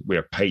 because we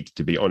are paid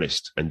to be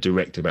honest and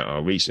direct about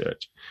our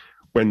research,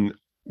 when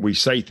we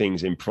say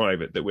things in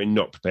private that we're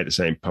not prepared to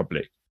say in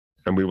public,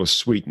 and we will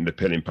sweeten the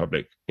pill in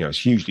public, it's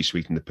hugely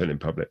sweeten the pill in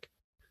public.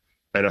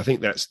 And I think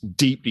that's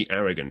deeply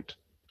arrogant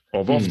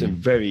of often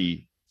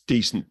very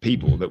decent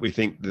people, that we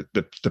think that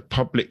the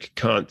public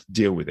can't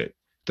deal with it,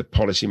 the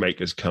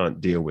policymakers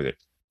can't deal with it,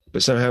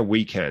 but somehow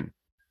we can.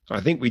 I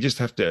think we just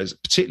have to,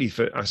 particularly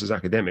for us as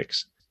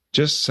academics,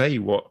 just say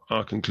what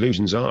our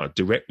conclusions are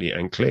directly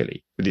and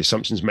clearly, with the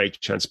assumptions made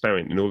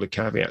transparent and all the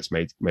caveats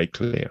made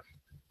clear.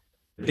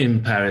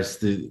 In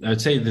Paris, I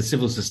would say the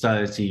civil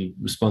society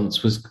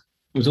response was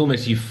It was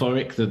almost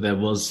euphoric that there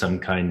was some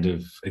kind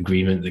of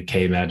agreement that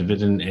came out of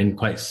it, and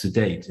quite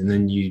sedate. And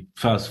then you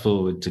fast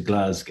forward to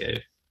Glasgow,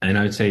 and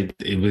I would say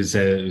it was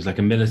like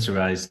a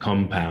militarized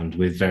compound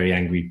with very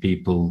angry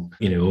people,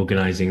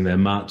 organizing their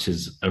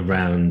marches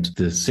around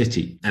the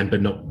city,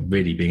 but not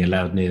really being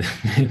allowed near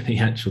the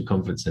actual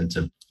conference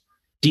center.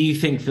 Do you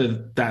think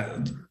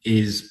that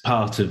is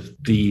part of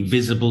the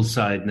visible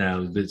side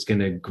now that's going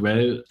to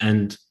grow?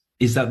 And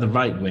is that the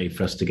right way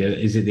for us to go?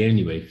 Is it the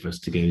only way for us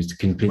to go, is to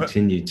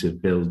continue to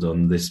build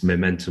on this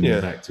momentum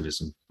of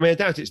activism? I mean, I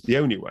doubt it's the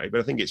only way, but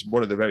I think it's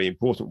one of the very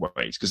important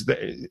ways, because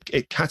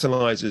it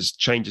catalyzes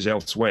changes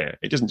elsewhere.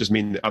 It doesn't just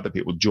mean that other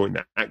people join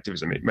that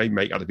activism. It may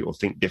make other people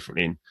think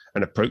differently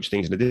and approach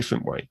things in a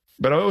different way.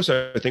 But I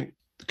also think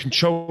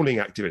controlling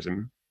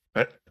activism,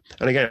 and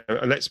again,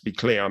 let's be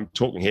clear, I'm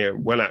talking here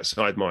well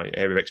outside my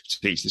area of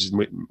expertise. This is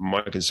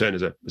my concern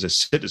as a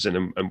citizen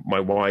and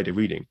my wider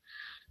reading.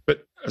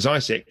 But as I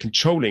say,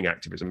 controlling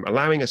activism,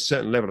 allowing a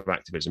certain level of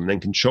activism and then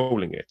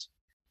controlling it,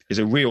 is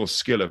a real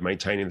skill of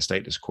maintaining the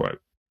status quo,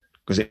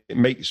 because it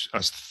makes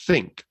us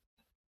think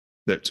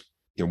that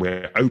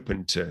we're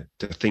open to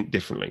think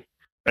differently.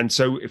 And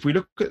so if we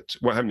look at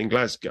what happened in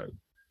Glasgow,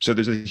 so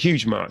there's a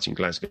huge march in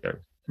Glasgow,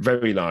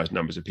 very large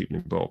numbers of people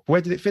involved.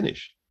 Where did it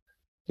finish?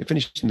 It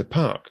finished in the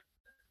park,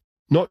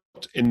 not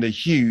in the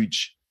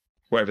huge,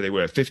 whatever they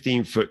were,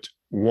 15-foot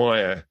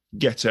wire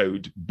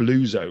ghettoed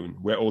blue zone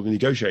where all the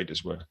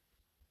negotiators were.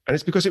 And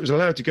it's because it was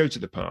allowed to go to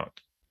the park.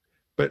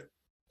 But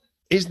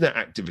is that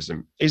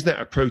activism? Is that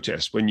a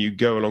protest when you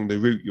go along the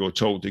route you're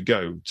told to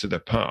go to the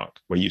park,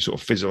 when you sort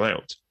of fizzle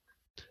out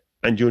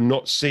and you're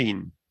not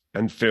seen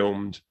and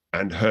filmed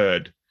and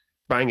heard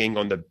banging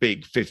on the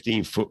big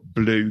 15-foot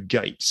blue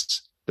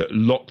gates that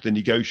lock the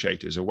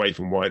negotiators away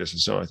from wider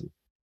society?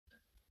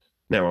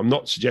 Now, I'm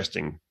not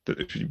suggesting that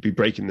we should be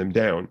breaking them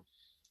down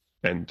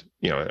and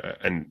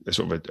a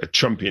sort of a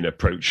Trumpian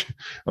approach.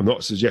 I'm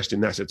not suggesting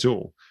that at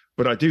all.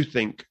 But I do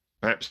think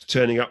perhaps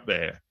turning up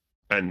there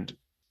and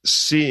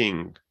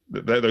seeing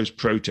those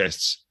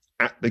protests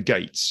at the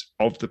gates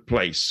of the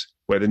place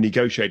where the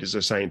negotiators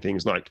are saying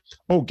things like,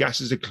 oh, gas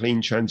is a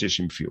clean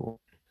transition fuel,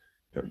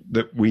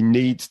 that we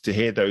need to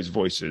hear those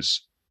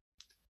voices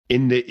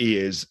in the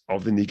ears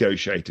of the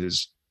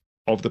negotiators,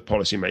 of the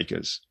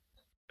policymakers,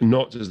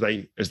 not as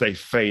they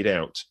fade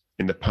out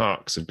in the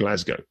parks of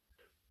Glasgow.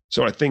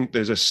 So I think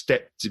there's a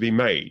step to be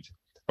made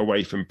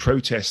away from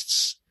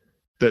protests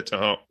that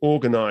are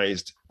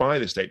organised by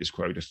the status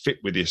quo to fit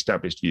with the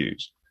established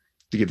views,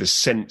 to give the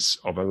sense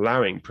of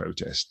allowing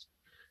protest.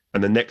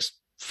 And the next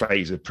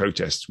phase of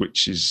protests,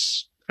 which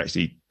is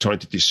actually trying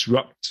to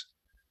disrupt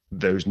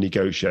those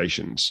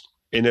negotiations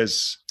in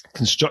as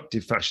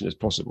constructive fashion as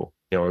possible.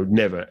 I would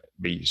never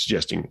be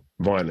suggesting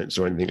violence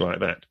or anything like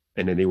that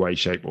in any way,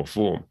 shape or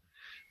form.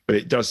 But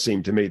it does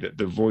seem to me that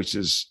the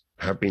voices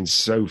have been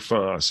so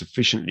far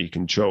sufficiently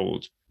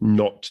controlled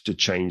not to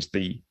change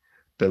the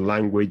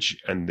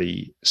language and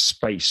the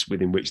space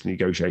within which the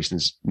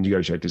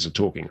negotiators are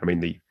talking. I mean,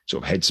 the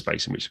sort of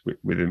headspace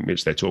within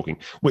which they're talking,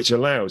 which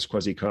allows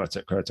Kwasi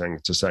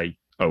Kwarteng to say,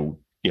 oh,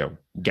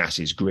 gas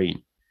is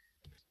green.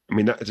 I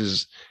mean, that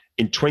is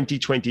in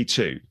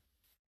 2022,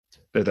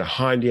 that a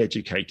highly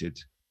educated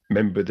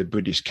member of the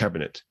British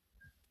cabinet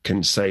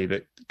can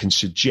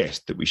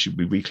suggest that we should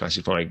be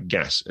reclassifying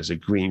gas as a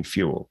green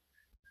fuel.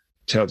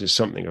 Tells us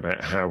something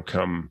about how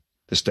come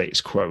the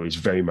status quo is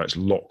very much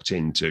locked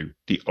into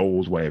the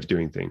old way of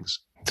doing things.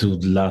 To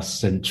last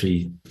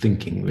century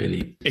thinking,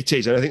 really. It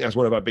is, and I think that's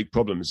one of our big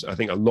problems. I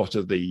think a lot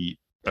of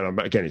and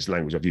again, it's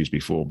language I've used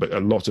before, but a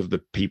lot of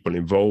the people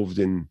involved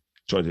in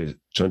trying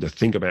to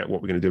think about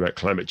what we're going to do about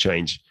climate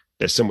change,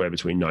 they're somewhere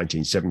between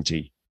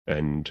 1970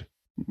 and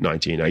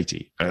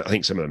 1980. I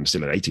think some of them are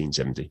still in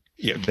 1870.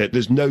 Yeah,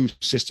 there's no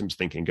systems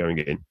thinking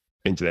going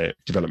into their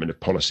development of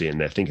policy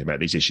and their thinking about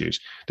these issues.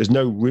 There's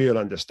no real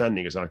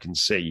understanding, as I can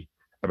see,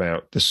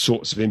 about the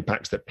sorts of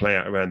impacts that play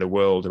out around the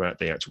world, about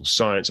the actual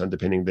science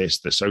underpinning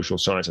this, the social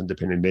science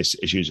underpinning this,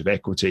 issues of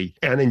equity,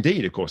 and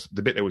indeed, of course,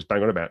 the bit that was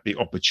bang on about the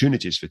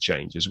opportunities for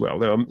change as well.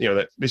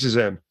 This is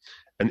an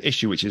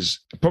issue which is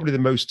probably the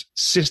most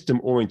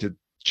system-oriented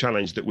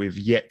challenge that we've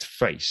yet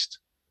faced,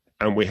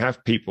 and we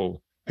have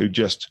people who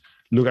just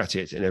look at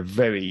it in a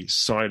very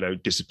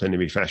siloed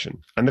disciplinary fashion.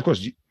 And of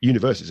course,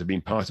 universities have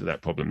been part of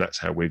that problem. That's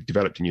how we've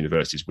developed in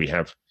universities. We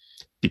have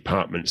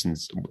departments and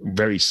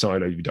very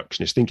siloed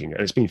reductionist thinking,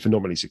 and it's been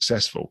phenomenally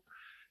successful.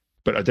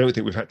 But I don't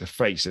think we've had to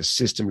face a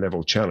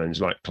system-level challenge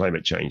like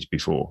climate change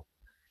before.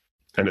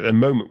 And at the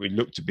moment, we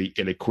look to be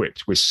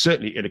ill-equipped. We're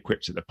certainly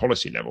ill-equipped at the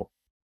policy level.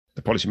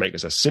 The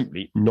policymakers are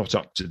simply not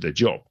up to the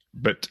job.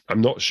 But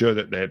I'm not sure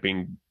that they're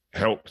being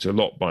helped a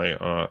lot by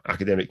our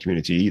academic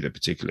community either,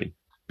 particularly,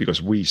 because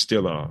we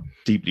still are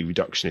deeply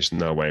reductionist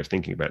in our way of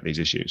thinking about these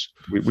issues.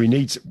 We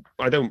need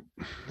I don't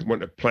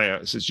want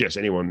to suggest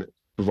anyone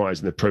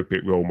provides an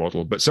appropriate role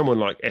model, but someone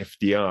like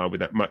FDR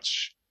with a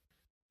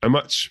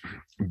much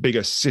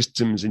bigger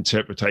systems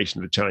interpretation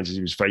of the challenges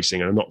he was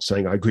facing, and I'm not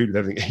saying I agree with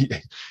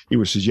everything he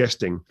was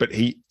suggesting, but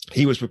he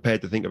was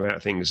prepared to think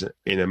about things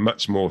in a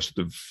much more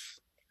sort of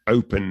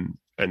open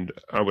and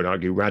I would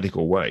argue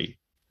radical way,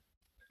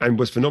 and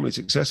was phenomenally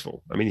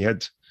successful. I mean, he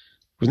had,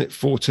 wasn't it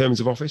 4 terms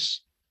of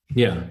office?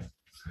 Yeah.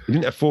 He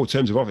didn't have 4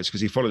 terms of office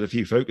because he followed a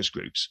few focus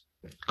groups,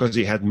 because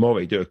he had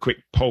Mori do a quick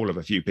poll of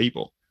a few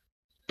people.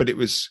 But it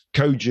was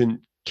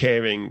cogent,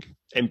 caring,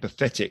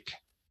 empathetic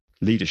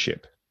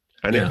leadership.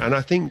 And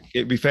I think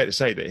it'd be fair to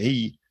say that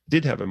he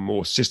did have a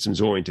more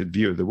systems-oriented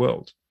view of the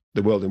world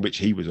in which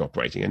he was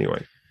operating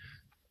anyway.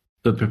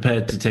 But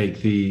prepared to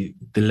take the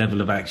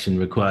level of action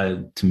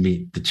required to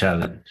meet the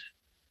challenge.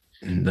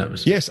 And that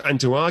was yes, and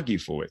to argue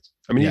for it.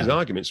 I mean, his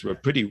arguments were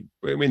pretty.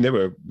 I mean, they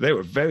were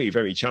very,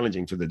 very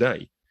challenging for the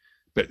day.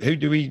 But who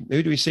do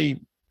we see?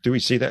 Do we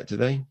see that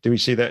today? Do we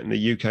see that in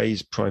the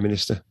UK's Prime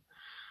Minister?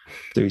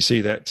 Do we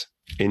see that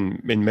in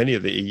many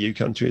of the EU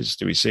countries?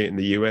 Do we see it in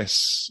the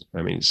US?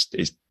 I mean,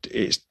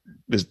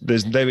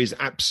 there is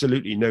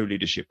absolutely no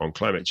leadership on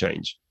climate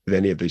change with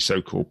any of these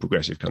so-called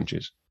progressive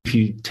countries. If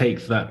you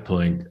take that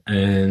point,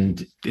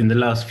 and in the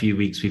last few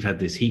weeks, we've had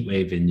this heat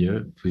wave in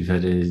Europe. We've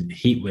had a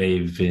heat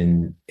wave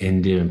in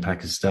India and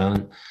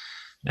Pakistan.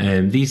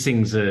 And these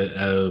things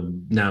are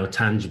now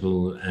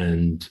tangible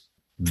and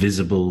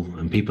visible,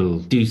 and people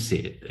do see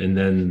it. And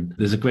then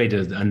there's a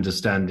greater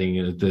understanding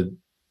of the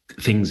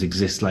things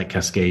exist like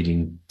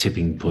cascading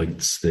tipping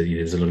points. That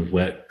there's a lot of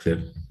work that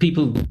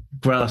people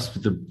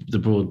grasp the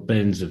broad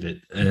bones of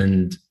it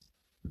and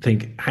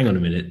think, hang on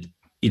a minute,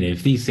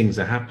 if these things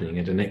are happening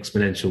at an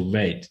exponential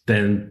rate,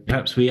 then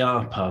perhaps we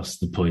are past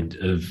the point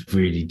of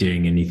really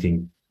doing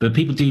anything. But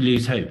people do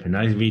lose hope, and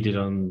I read it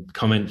on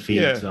comment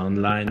feeds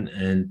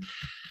online.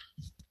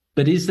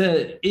 But is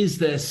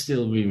there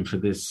still room for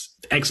this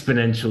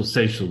exponential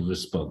social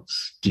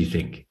response, do you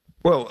think?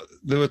 Well,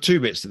 there were 2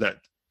 bits to that,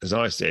 as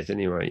I see it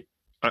anyway.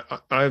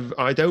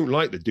 I don't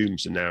like the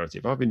doomsday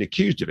narrative. I've been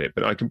accused of it,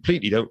 but I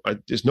completely don't.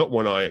 It's not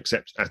one I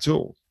accept at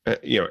all.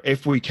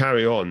 If we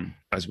carry on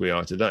as we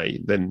are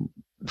today, then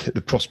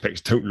the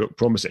prospects don't look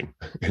promising.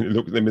 They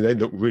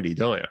look really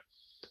dire.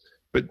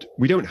 But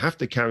we don't have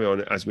to carry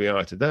on as we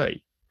are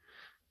today.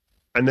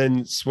 And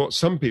then what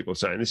some people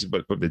say, and this is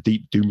what the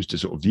deep doomsday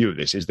sort of view of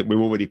this, is that we're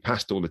already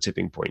past all the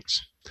tipping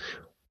points.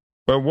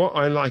 Well, what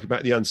I like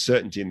about the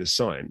uncertainty in the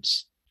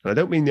science, and I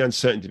don't mean the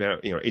uncertainty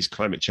about, is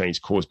climate change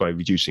caused by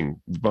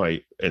emitting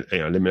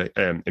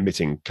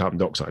carbon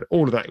dioxide?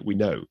 All of that we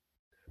know.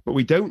 But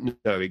we don't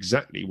know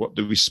exactly what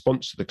the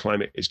response to the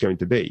climate is going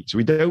to be. So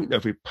we don't know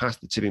if we've passed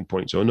the tipping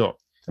points or not.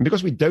 And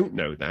because we don't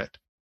know that,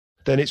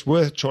 then it's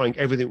worth trying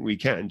everything we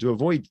can to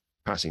avoid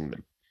passing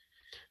them.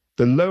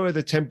 The lower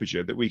the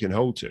temperature that we can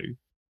hold to,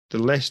 the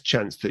less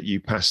chance that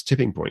you pass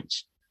tipping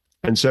points.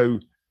 And so,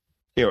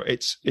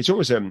 it's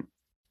almost an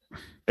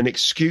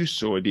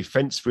excuse or a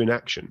defense for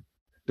inaction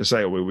to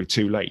say, we're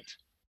too late.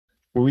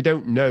 Well, we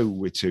don't know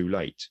we're too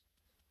late.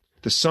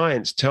 The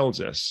science tells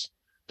us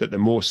that the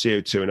more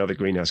CO2 and other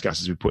greenhouse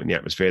gases we put in the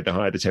atmosphere, the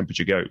higher the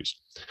temperature goes.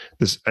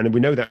 And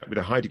we know that with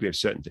a high degree of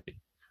certainty.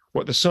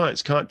 What the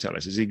science can't tell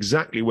us is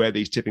exactly where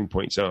these tipping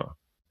points are.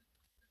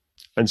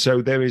 And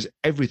so there is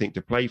everything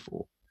to play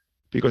for.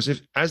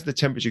 Because as the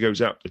temperature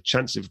goes up, the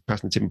chance of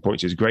passing the tipping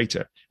points is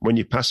greater. When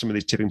you pass some of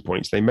these tipping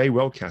points, they may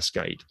well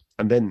cascade.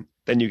 And then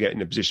you get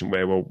in a position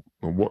where,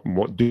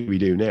 what do we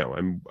do now?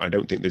 And I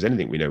don't think there's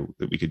anything we know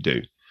that we could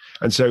do.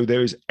 And so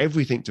there is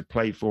everything to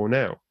play for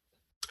now.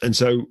 And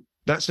so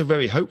that's a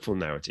very hopeful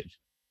narrative.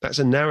 That's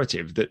a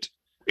narrative that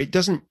it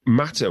doesn't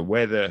matter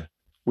whether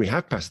we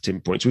have passed the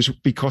tipping points,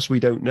 because we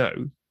don't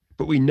know,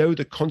 but we know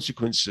the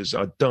consequences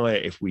are dire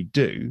if we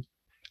do.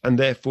 And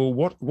therefore,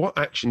 what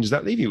action does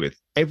that leave you with?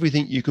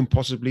 Everything you can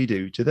possibly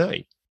do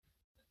today.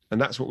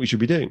 And that's what we should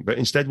be doing. But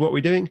instead, what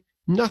we're doing,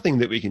 nothing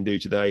that we can do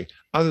today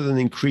other than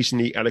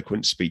increasingly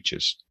eloquent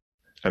speeches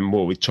and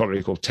more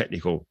rhetorical,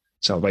 technical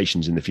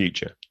salvations in the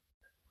future.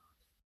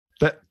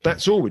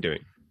 That's all we're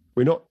doing.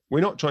 We're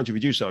not trying to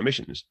reduce our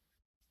emissions.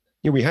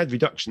 We had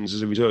reductions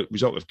as a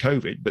result of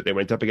COVID, but they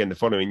went up again the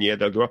following year.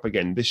 They'll go up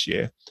again this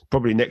year.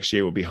 Probably next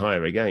year will be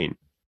higher again.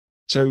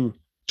 So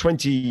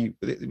we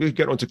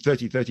get on to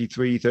 30,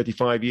 33,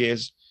 35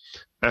 years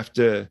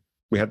after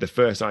we had the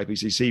first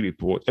IPCC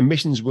report,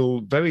 emissions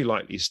will very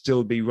likely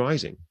still be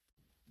rising.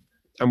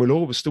 And we'll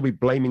always still be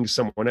blaming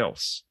someone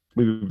else.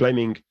 We'll be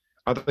blaming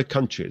other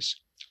countries,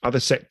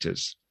 other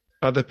sectors,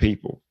 other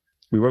people.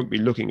 We won't be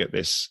looking at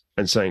this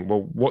and saying,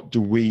 well, what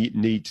do we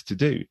need to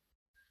do?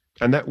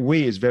 And that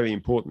we is very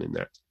important in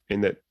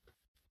that,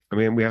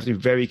 we have to be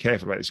very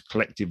careful about this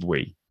collective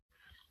we,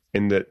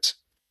 in that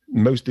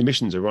most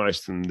emissions arise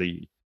from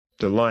the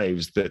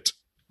lives that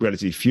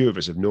relatively few of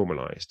us have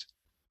normalized.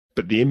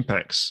 But the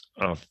impacts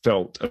are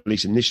felt, at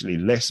least initially,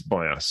 less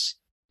by us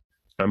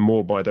and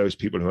more by those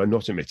people who are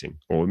not emitting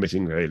or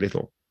emitting very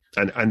little.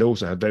 And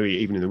also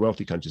even in the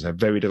wealthy countries, have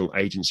very little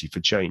agency for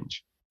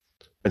change.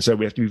 And so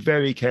we have to be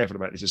very careful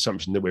about this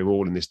assumption that we're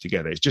all in this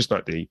together. It's just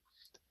like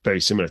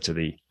very similar to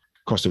the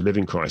cost of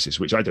living crisis,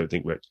 which I don't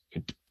think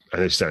I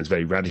know it sounds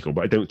very radical,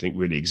 but I don't think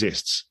really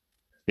exists.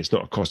 It's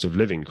not a cost of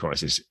living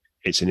crisis.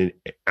 It's an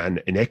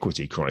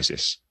inequity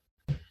crisis.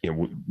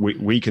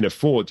 We can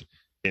afford,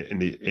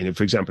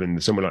 for example, in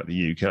somewhere like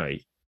the UK,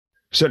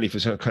 certainly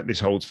this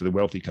holds for the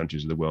wealthy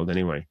countries of the world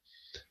anyway,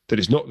 that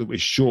it's not that we're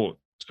short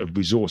of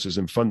resources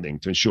and funding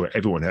to ensure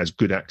everyone has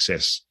good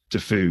access to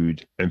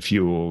food and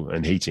fuel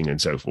and heating and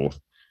so forth.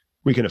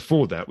 We can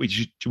afford that. We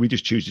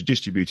just choose to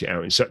distribute it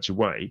out in such a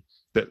way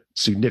that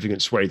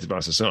significant swathes of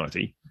our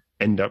society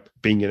end up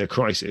being in a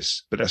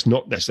crisis. But that's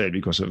not necessarily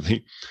because of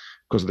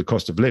the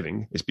cost of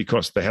living. It's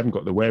because they haven't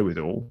got the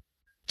wherewithal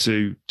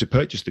to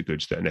purchase the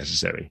goods that are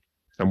necessary.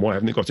 And why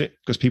haven't they got it?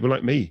 Because people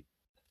like me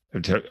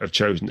have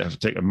chosen to have to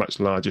take a much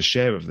larger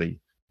share of the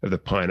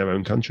pie in our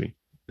own country.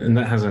 And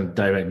that has a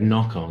direct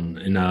knock-on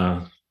in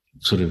our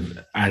sort of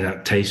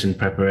adaptation,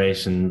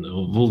 preparation,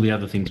 of all the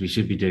other things we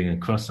should be doing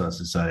across our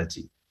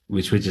society,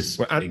 which we're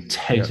just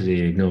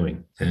totally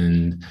ignoring.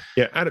 And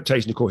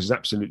adaptation, of course, is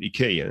absolutely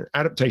key. And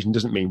adaptation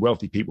doesn't mean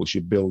wealthy people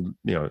should build,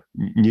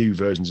 new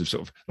versions of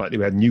sort of like we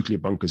had nuclear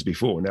bunkers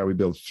before. Now we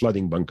build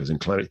flooding bunkers and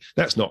climate.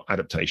 That's not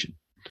adaptation.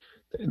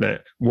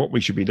 What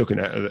we should be looking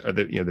at are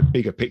the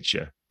bigger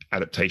picture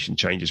adaptation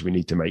changes we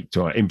need to make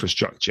to our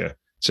infrastructure,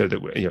 so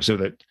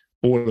that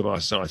all of our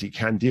society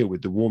can deal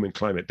with the warming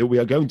climate that we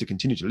are going to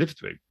continue to live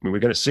through. I mean, we're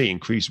going to see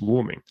increased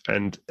warming.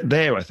 And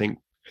there, I think,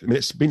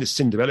 it's been a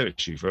Cinderella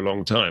issue for a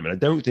long time. And I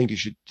don't think it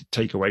should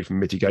take away from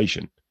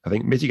mitigation. I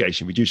think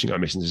mitigation, reducing our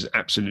emissions, is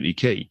absolutely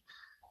key.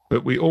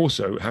 But we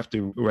also have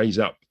to raise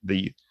up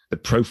the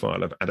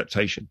profile of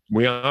adaptation.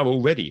 We are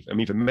already,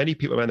 for many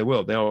people around the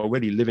world, they are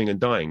already living and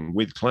dying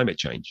with climate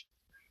change.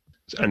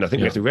 And I think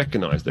we have to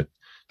recognize that.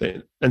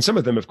 And some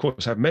of them, of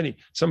course,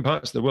 some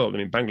parts of the world.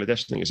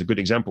 Bangladesh, I think, is a good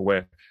example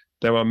where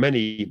there are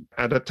many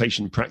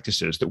adaptation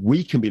practices that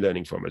we can be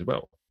learning from as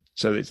well.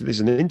 So there's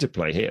an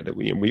interplay here that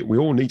we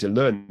all need to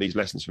learn these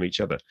lessons from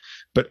each other.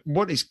 But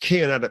what is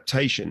key in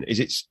adaptation is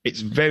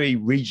it's very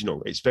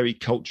regional, it's very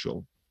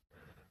cultural.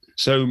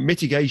 So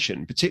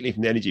mitigation, particularly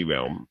from the energy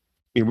realm,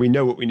 we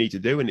know what we need to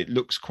do, and it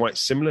looks quite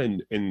similar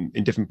in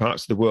different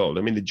parts of the world.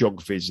 The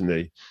geographies and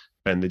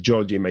the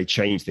geology may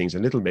change things a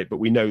little bit, but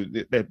we know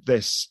that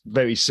there's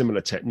very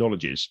similar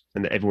technologies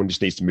and that everyone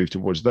just needs to move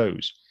towards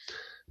those.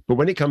 But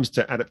when it comes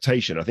to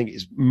adaptation, I think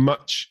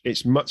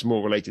it's much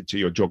more related to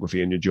your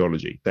geography and your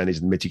geology than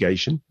is the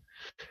mitigation,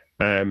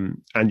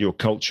 and your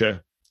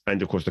culture,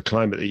 and of course the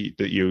climate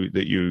that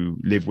you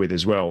live with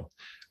as well.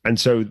 And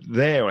so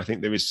there, I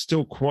think there is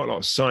still quite a lot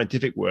of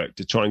scientific work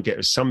to try and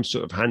get some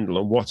sort of handle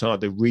on what are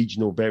the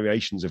regional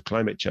variations of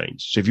climate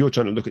change. So if you're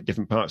trying to look at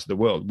different parts of the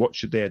world, what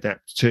should they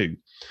adapt to?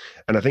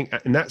 And I think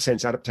in that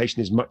sense, adaptation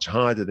is much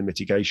harder than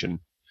mitigation,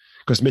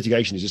 because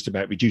mitigation is just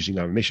about reducing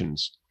our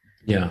emissions.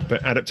 Yeah.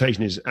 But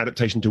adaptation is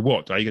adaptation to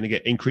what? Are you going to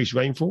get increased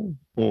rainfall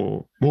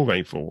or more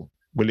rainfall?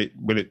 Will it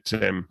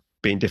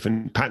be in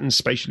different patterns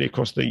spatially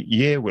across the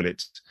year? Will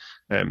it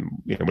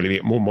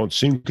get more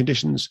monsoon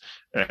conditions?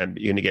 You're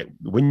going to get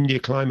windier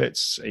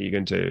climates. Are you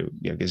going to,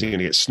 is it going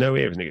to get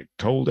snowier? Is it going to get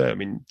colder?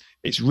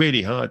 It's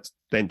really hard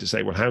then to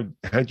say, well,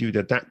 how do you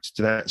adapt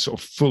to that sort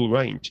of full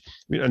range?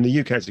 And the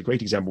UK is a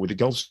great example with the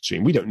Gulf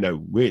Stream. We don't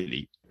know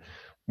really,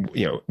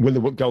 will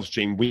the Gulf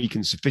Stream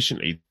weaken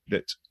sufficiently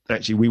that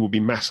actually we will be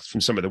masked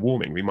from some of the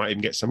warming? We might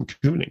even get some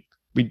cooling.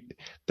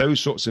 Those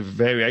sorts of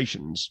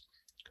variations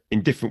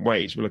in different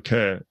ways will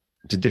occur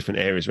to different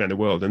areas around the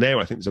world. And there,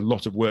 I think there's a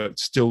lot of work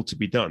still to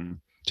be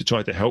done to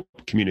try to help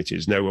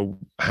communities know, well,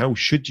 how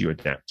should you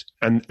adapt?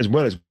 And as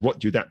well as what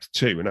do you adapt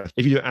to? And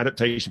if you do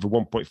adaptation for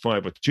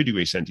 1.5 or 2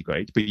 degrees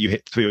centigrade, but you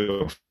hit 3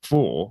 or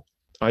 4,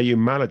 are you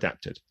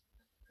maladapted?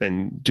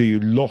 Then do you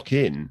lock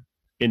in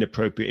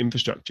inappropriate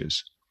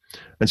infrastructures?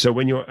 And so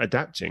when you're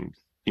adapting,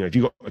 if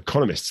you've got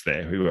economists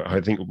there who I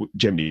think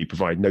generally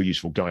provide no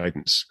useful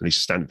guidance, at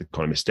least standard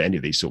economists, to any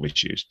of these sort of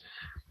issues.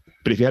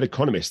 But if you had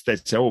economists,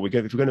 they'd say, if we're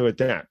going to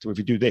adapt, or if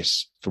we do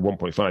this for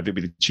 1.5, it'd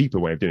be the cheaper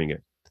way of doing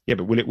it. Yeah,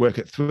 but will it work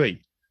at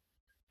 3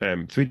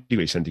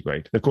 degrees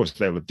centigrade? And of course,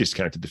 they'll have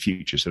discounted the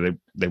future, so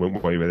they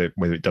won't worry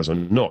whether it does or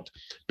not.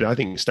 But I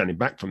think standing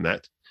back from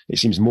that, it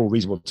seems more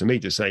reasonable to me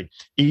to say,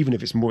 even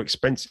if it's more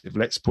expensive,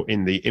 let's put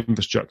in the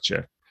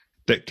infrastructure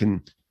that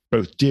can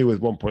both deal with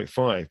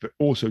 1.5, but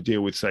also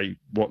deal with, say,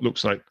 what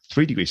looks like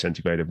 3 degrees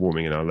centigrade of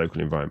warming in our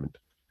local environment.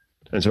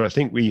 And so I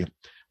think we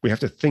have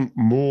to think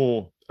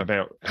more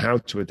about how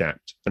to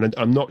adapt. And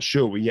I'm not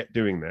sure we're yet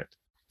doing that.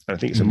 I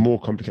think it's a more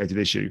complicated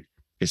issue.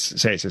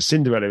 It's a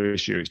Cinderella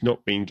issue. It's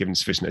not being given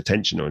sufficient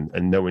attention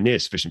and nowhere near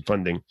sufficient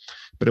funding.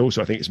 But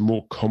also I think it's a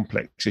more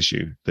complex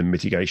issue than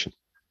mitigation.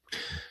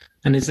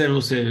 And is there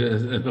also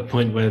a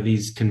point where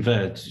these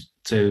converge?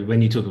 So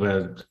when you talk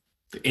about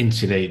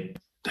insulate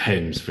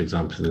homes, for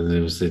example,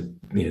 there was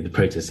the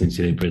protest to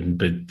insulate Britain,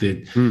 but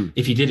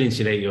if you did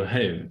insulate your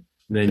home,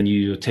 then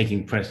you're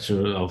taking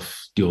pressure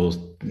off your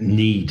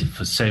need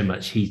for so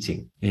much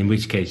heating, in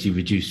which case you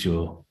reduce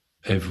your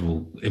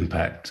overall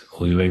impact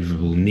or your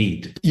overall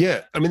need.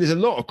 Yeah, there's a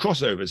lot of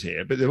crossovers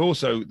here, but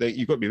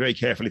you've got to be very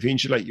careful. If you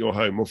insulate your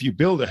home, or if you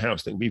build a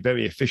house that can be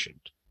very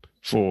efficient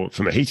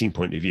from a heating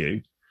point of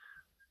view,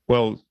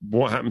 well,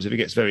 what happens if it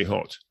gets very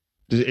hot?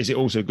 Is it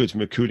also good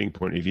from a cooling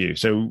point of view?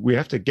 So we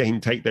have to again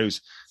take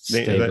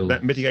that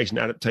mitigation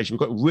adaptation.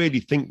 We've got to really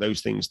think those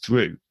things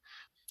through.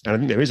 And I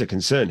think there is a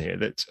concern here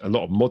that a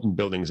lot of modern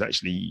buildings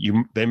actually,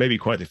 they may be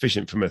quite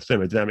efficient from a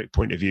thermodynamic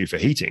point of view for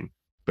heating,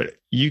 but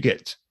you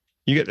get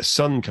the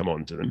sun come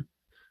onto them,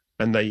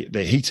 and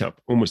they heat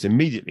up almost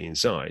immediately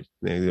inside.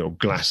 They're all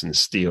glass and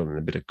steel and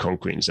a bit of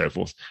concrete and so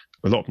forth.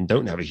 A lot of them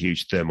don't have a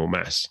huge thermal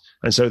mass,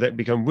 and so they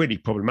become really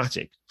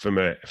problematic from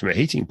a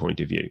heating point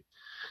of view.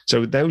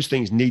 So those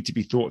things need to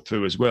be thought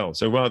through as well.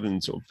 So rather than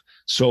sort of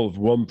solve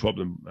one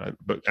problem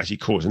but actually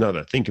cause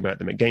another, think about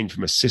them again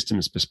from a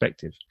systems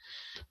perspective.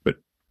 But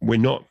we're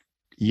not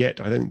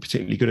yet, I don't think,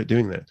 particularly good at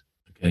doing that.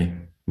 Okay.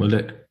 Well,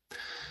 look,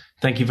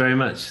 thank you very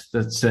much.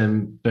 That's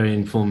very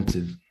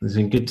informative. It's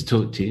been good to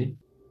talk to you.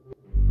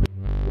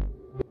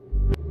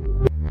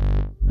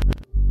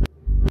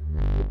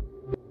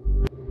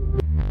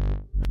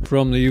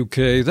 From the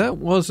UK, that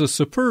was a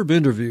superb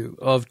interview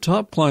of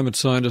top climate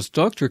scientist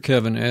Dr.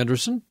 Kevin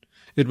Anderson.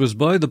 It was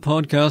by the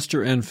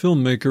podcaster and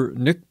filmmaker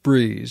Nick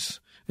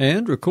Breeze,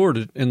 and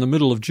recorded in the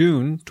middle of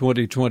June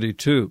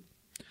 2022.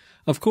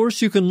 Of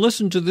course, you can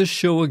listen to this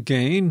show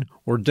again,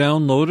 or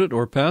download it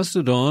or pass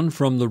it on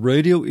from the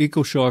Radio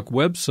Ecoshock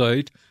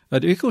website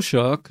at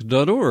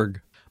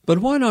ecoshock.org. But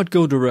why not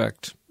go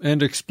direct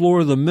and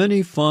explore the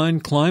many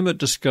fine climate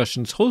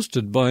discussions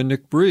hosted by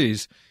Nick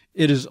Breeze?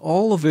 It is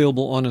all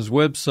available on his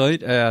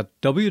website at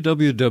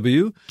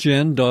www.gen.cc,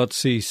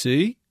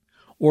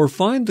 or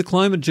find the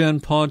Climate Gen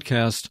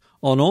podcast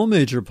on all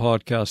major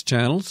podcast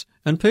channels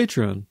and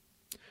Patreon.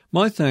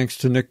 My thanks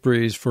to Nick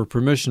Breeze for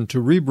permission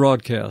to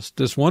rebroadcast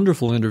this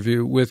wonderful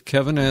interview with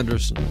Kevin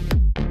Anderson.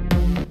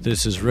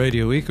 This is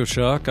Radio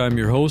Ecoshock. I'm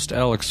your host,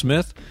 Alex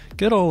Smith.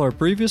 Get all our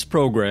previous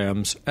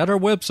programs at our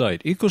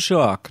website,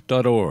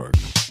 ecoshock.org.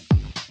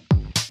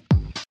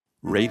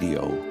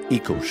 Radio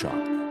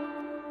Ecoshock.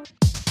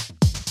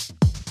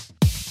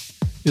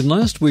 In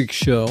last week's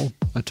show,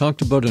 I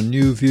talked about a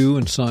new view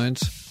in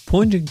science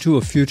pointing to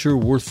a future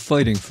worth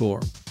fighting for.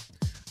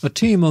 A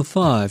team of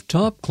 5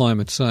 top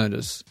climate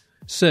scientists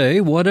say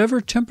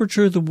whatever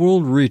temperature the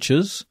world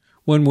reaches,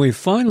 when we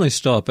finally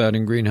stop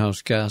adding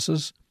greenhouse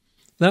gases,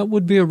 that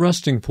would be a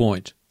resting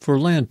point, for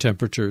land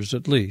temperatures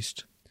at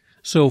least.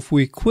 So if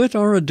we quit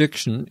our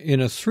addiction in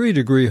a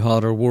 3-degree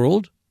hotter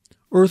world,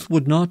 Earth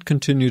would not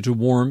continue to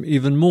warm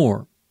even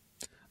more.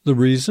 The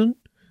reason?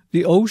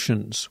 The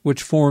oceans,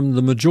 which form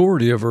the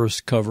majority of Earth's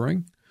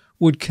covering,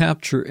 would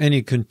capture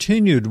any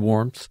continued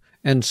warmth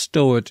and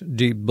stow it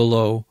deep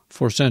below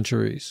for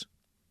centuries.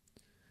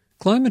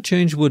 Climate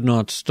change would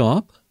not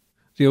stop.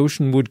 The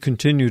ocean would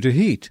continue to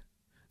heat.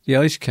 The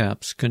ice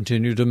caps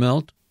continue to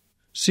melt.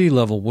 Sea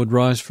level would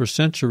rise for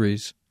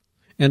centuries.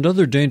 And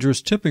other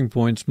dangerous tipping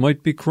points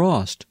might be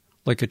crossed,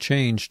 like a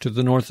change to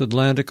the North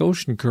Atlantic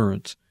Ocean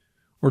currents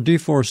or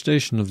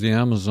deforestation of the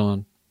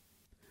Amazon.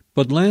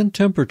 But land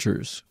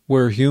temperatures,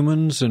 where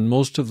humans and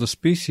most of the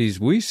species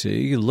we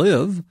see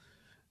live,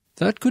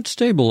 that could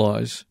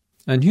stabilize,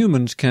 and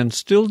humans can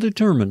still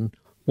determine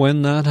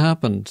when that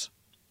happens.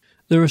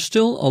 There is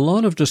still a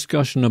lot of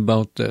discussion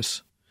about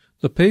this.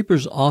 The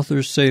paper's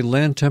authors say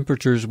land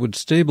temperatures would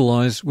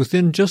stabilize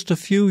within just a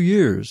few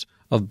years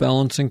of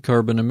balancing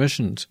carbon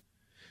emissions.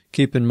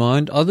 Keep in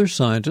mind, other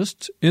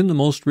scientists, in the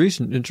most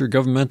recent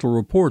intergovernmental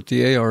report,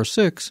 the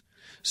AR6,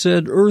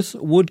 said Earth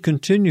would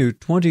continue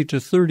 20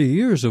 to 30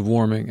 years of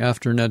warming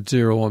after net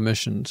zero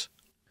emissions.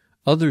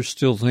 Others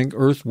still think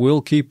Earth will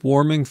keep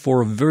warming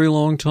for a very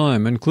long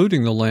time,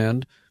 including the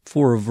land,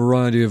 for a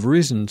variety of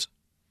reasons.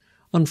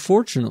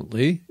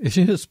 Unfortunately, it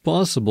is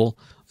possible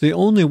the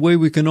only way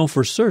we can know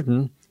for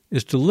certain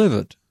is to live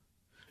it,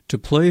 to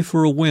play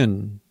for a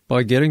win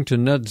by getting to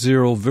net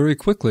zero very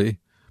quickly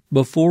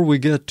before we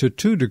get to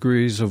 2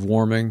 degrees of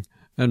warming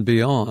and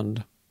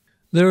beyond.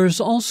 There is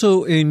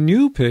also a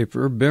new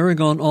paper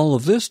bearing on all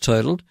of this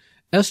titled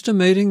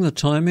Estimating the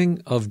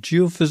Timing of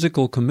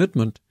Geophysical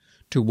Commitment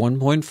to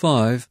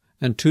 1.5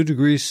 and 2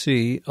 degrees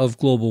C of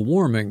Global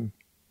Warming.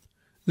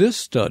 This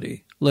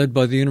study, led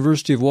by the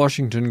University of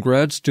Washington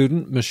grad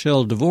student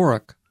Michelle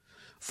Dvorak,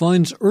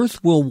 finds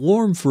Earth will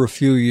warm for a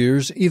few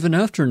years even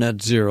after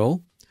net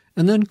zero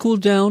and then cool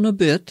down a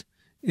bit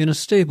in a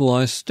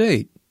stabilized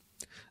state.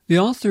 The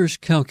authors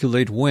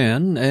calculate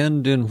when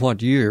and in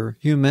what year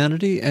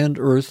humanity and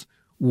Earth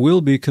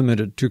will be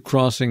committed to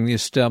crossing the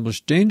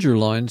established danger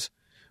lines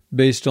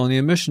based on the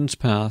emissions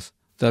path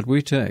that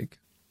we take.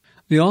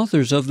 The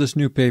authors of this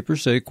new paper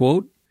say,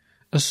 quote,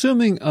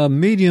 assuming a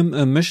medium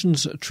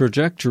emissions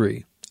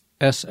trajectory,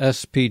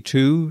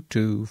 SSP2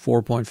 to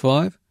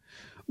 4.5,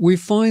 we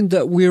find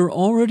that we are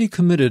already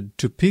committed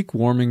to peak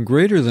warming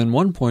greater than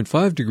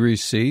 1.5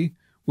 degrees C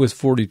with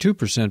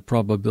 42%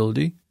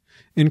 probability,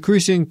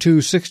 increasing to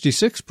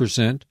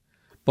 66%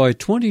 by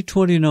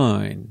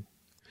 2029.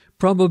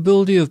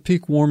 Probability of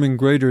peak warming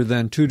greater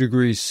than 2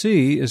 degrees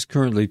C is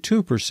currently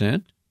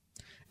 2%,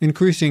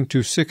 increasing to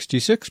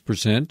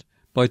 66%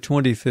 by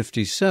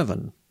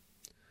 2057.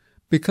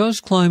 Because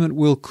climate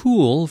will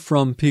cool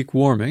from peak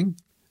warming,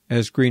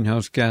 as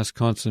greenhouse gas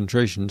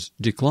concentrations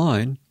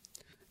decline,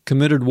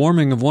 committed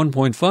warming of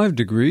 1.5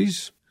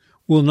 degrees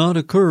will not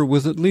occur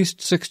with at least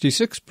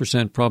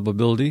 66%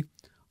 probability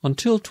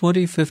until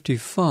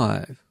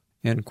 2055.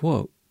 End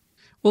quote.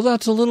 Well,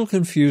 that's a little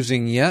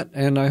confusing yet,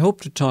 and I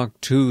hope to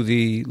talk to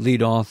the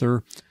lead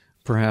author,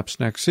 perhaps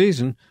next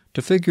season,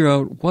 to figure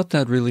out what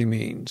that really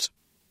means.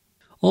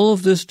 All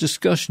of this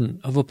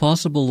discussion of a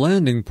possible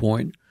landing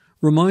point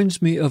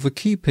reminds me of a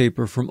key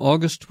paper from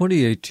August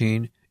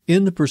 2018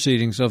 in the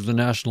Proceedings of the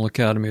National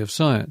Academy of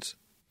Science.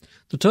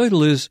 The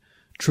title is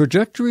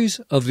Trajectories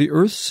of the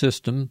Earth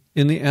System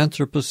in the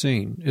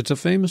Anthropocene. It's a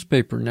famous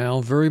paper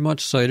now, very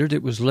much cited.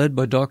 It was led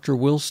by Dr.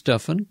 Will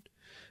Steffen.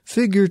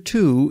 Figure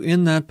 2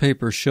 in that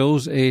paper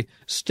shows a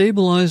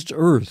stabilized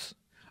Earth,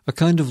 a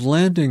kind of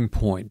landing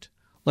point,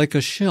 like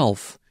a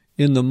shelf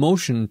in the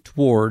motion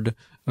toward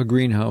a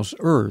greenhouse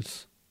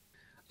Earth.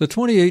 The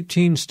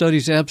 2018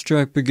 study's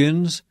abstract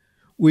begins,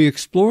 we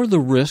explore the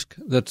risk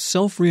that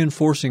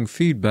self-reinforcing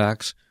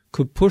feedbacks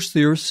could push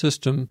the Earth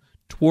system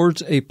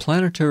towards a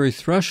planetary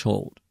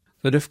threshold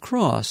that, if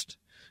crossed,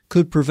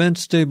 could prevent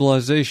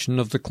stabilization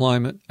of the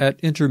climate at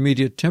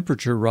intermediate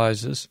temperature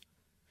rises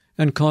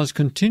and cause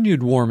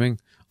continued warming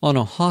on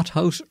a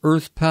hothouse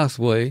Earth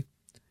pathway,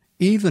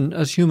 even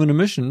as human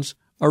emissions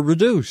are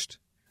reduced.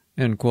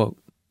 End quote.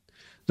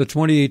 The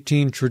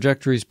 2018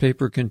 Trajectories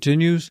paper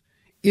continues,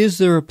 is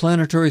there a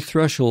planetary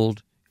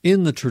threshold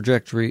in the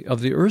trajectory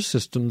of the Earth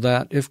system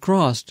that, if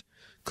crossed,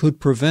 could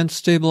prevent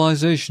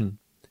stabilization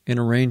in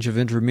a range of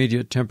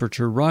intermediate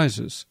temperature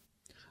rises?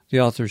 The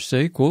authors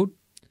say, quote,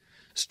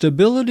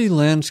 stability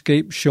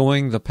landscape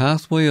showing the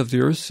pathway of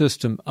the Earth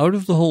system out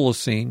of the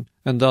Holocene,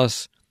 and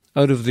thus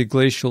out of the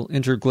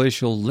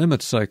glacial-interglacial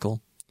limit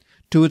cycle,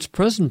 to its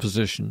present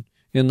position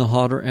in the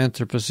hotter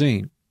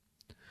Anthropocene.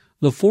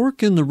 The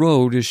fork in the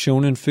road is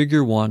shown in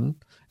Figure 1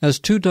 as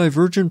two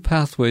divergent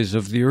pathways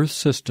of the Earth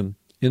system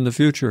in the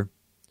future.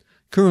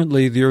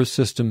 Currently, the Earth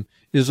system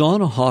is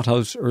on a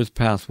hothouse Earth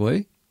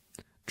pathway,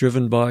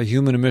 driven by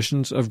human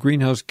emissions of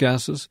greenhouse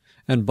gases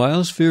and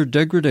biosphere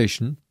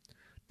degradation,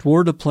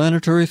 toward a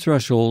planetary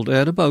threshold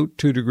at about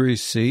 2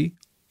 degrees C,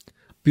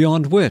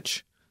 beyond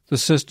which the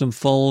system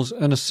follows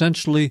an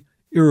essentially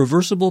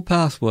irreversible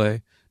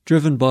pathway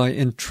driven by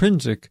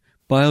intrinsic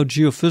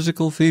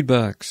biogeophysical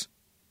feedbacks.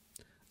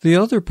 The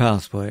other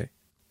pathway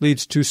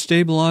leads to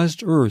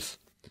stabilized Earth,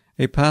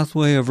 a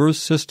pathway of Earth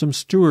system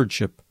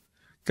stewardship,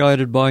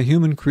 guided by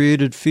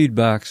human-created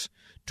feedbacks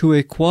to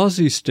a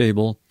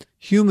quasi-stable,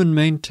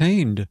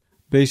 human-maintained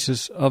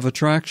basis of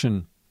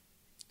attraction.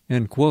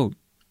 End quote.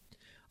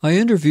 I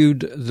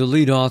interviewed the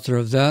lead author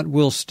of that,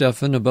 Will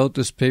Steffen, about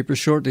this paper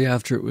shortly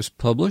after it was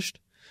published.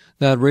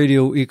 That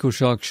Radio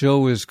Ecoshock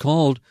show is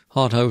called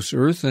Hothouse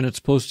Earth, and it's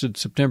posted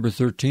September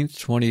 13th,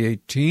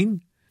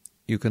 2018.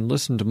 You can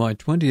listen to my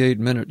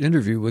 28-minute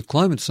interview with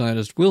climate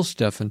scientist Will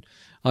Steffen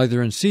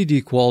either in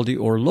CD quality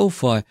or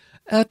lo-fi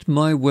at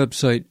my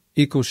website,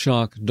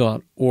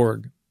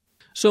 ecoshock.org.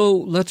 So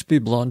let's be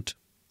blunt.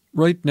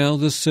 Right now,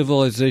 this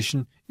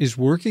civilization is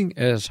working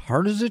as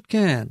hard as it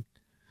can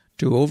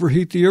to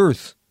overheat the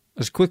Earth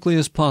as quickly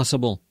as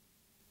possible.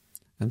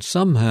 And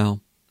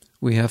somehow,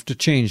 we have to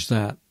change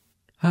that.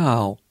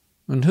 How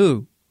and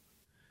who?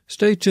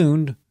 Stay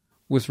tuned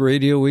with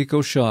Radio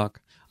Ecoshock.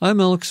 I'm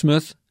Alex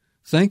Smith.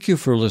 Thank you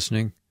for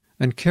listening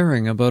and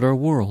caring about our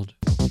world.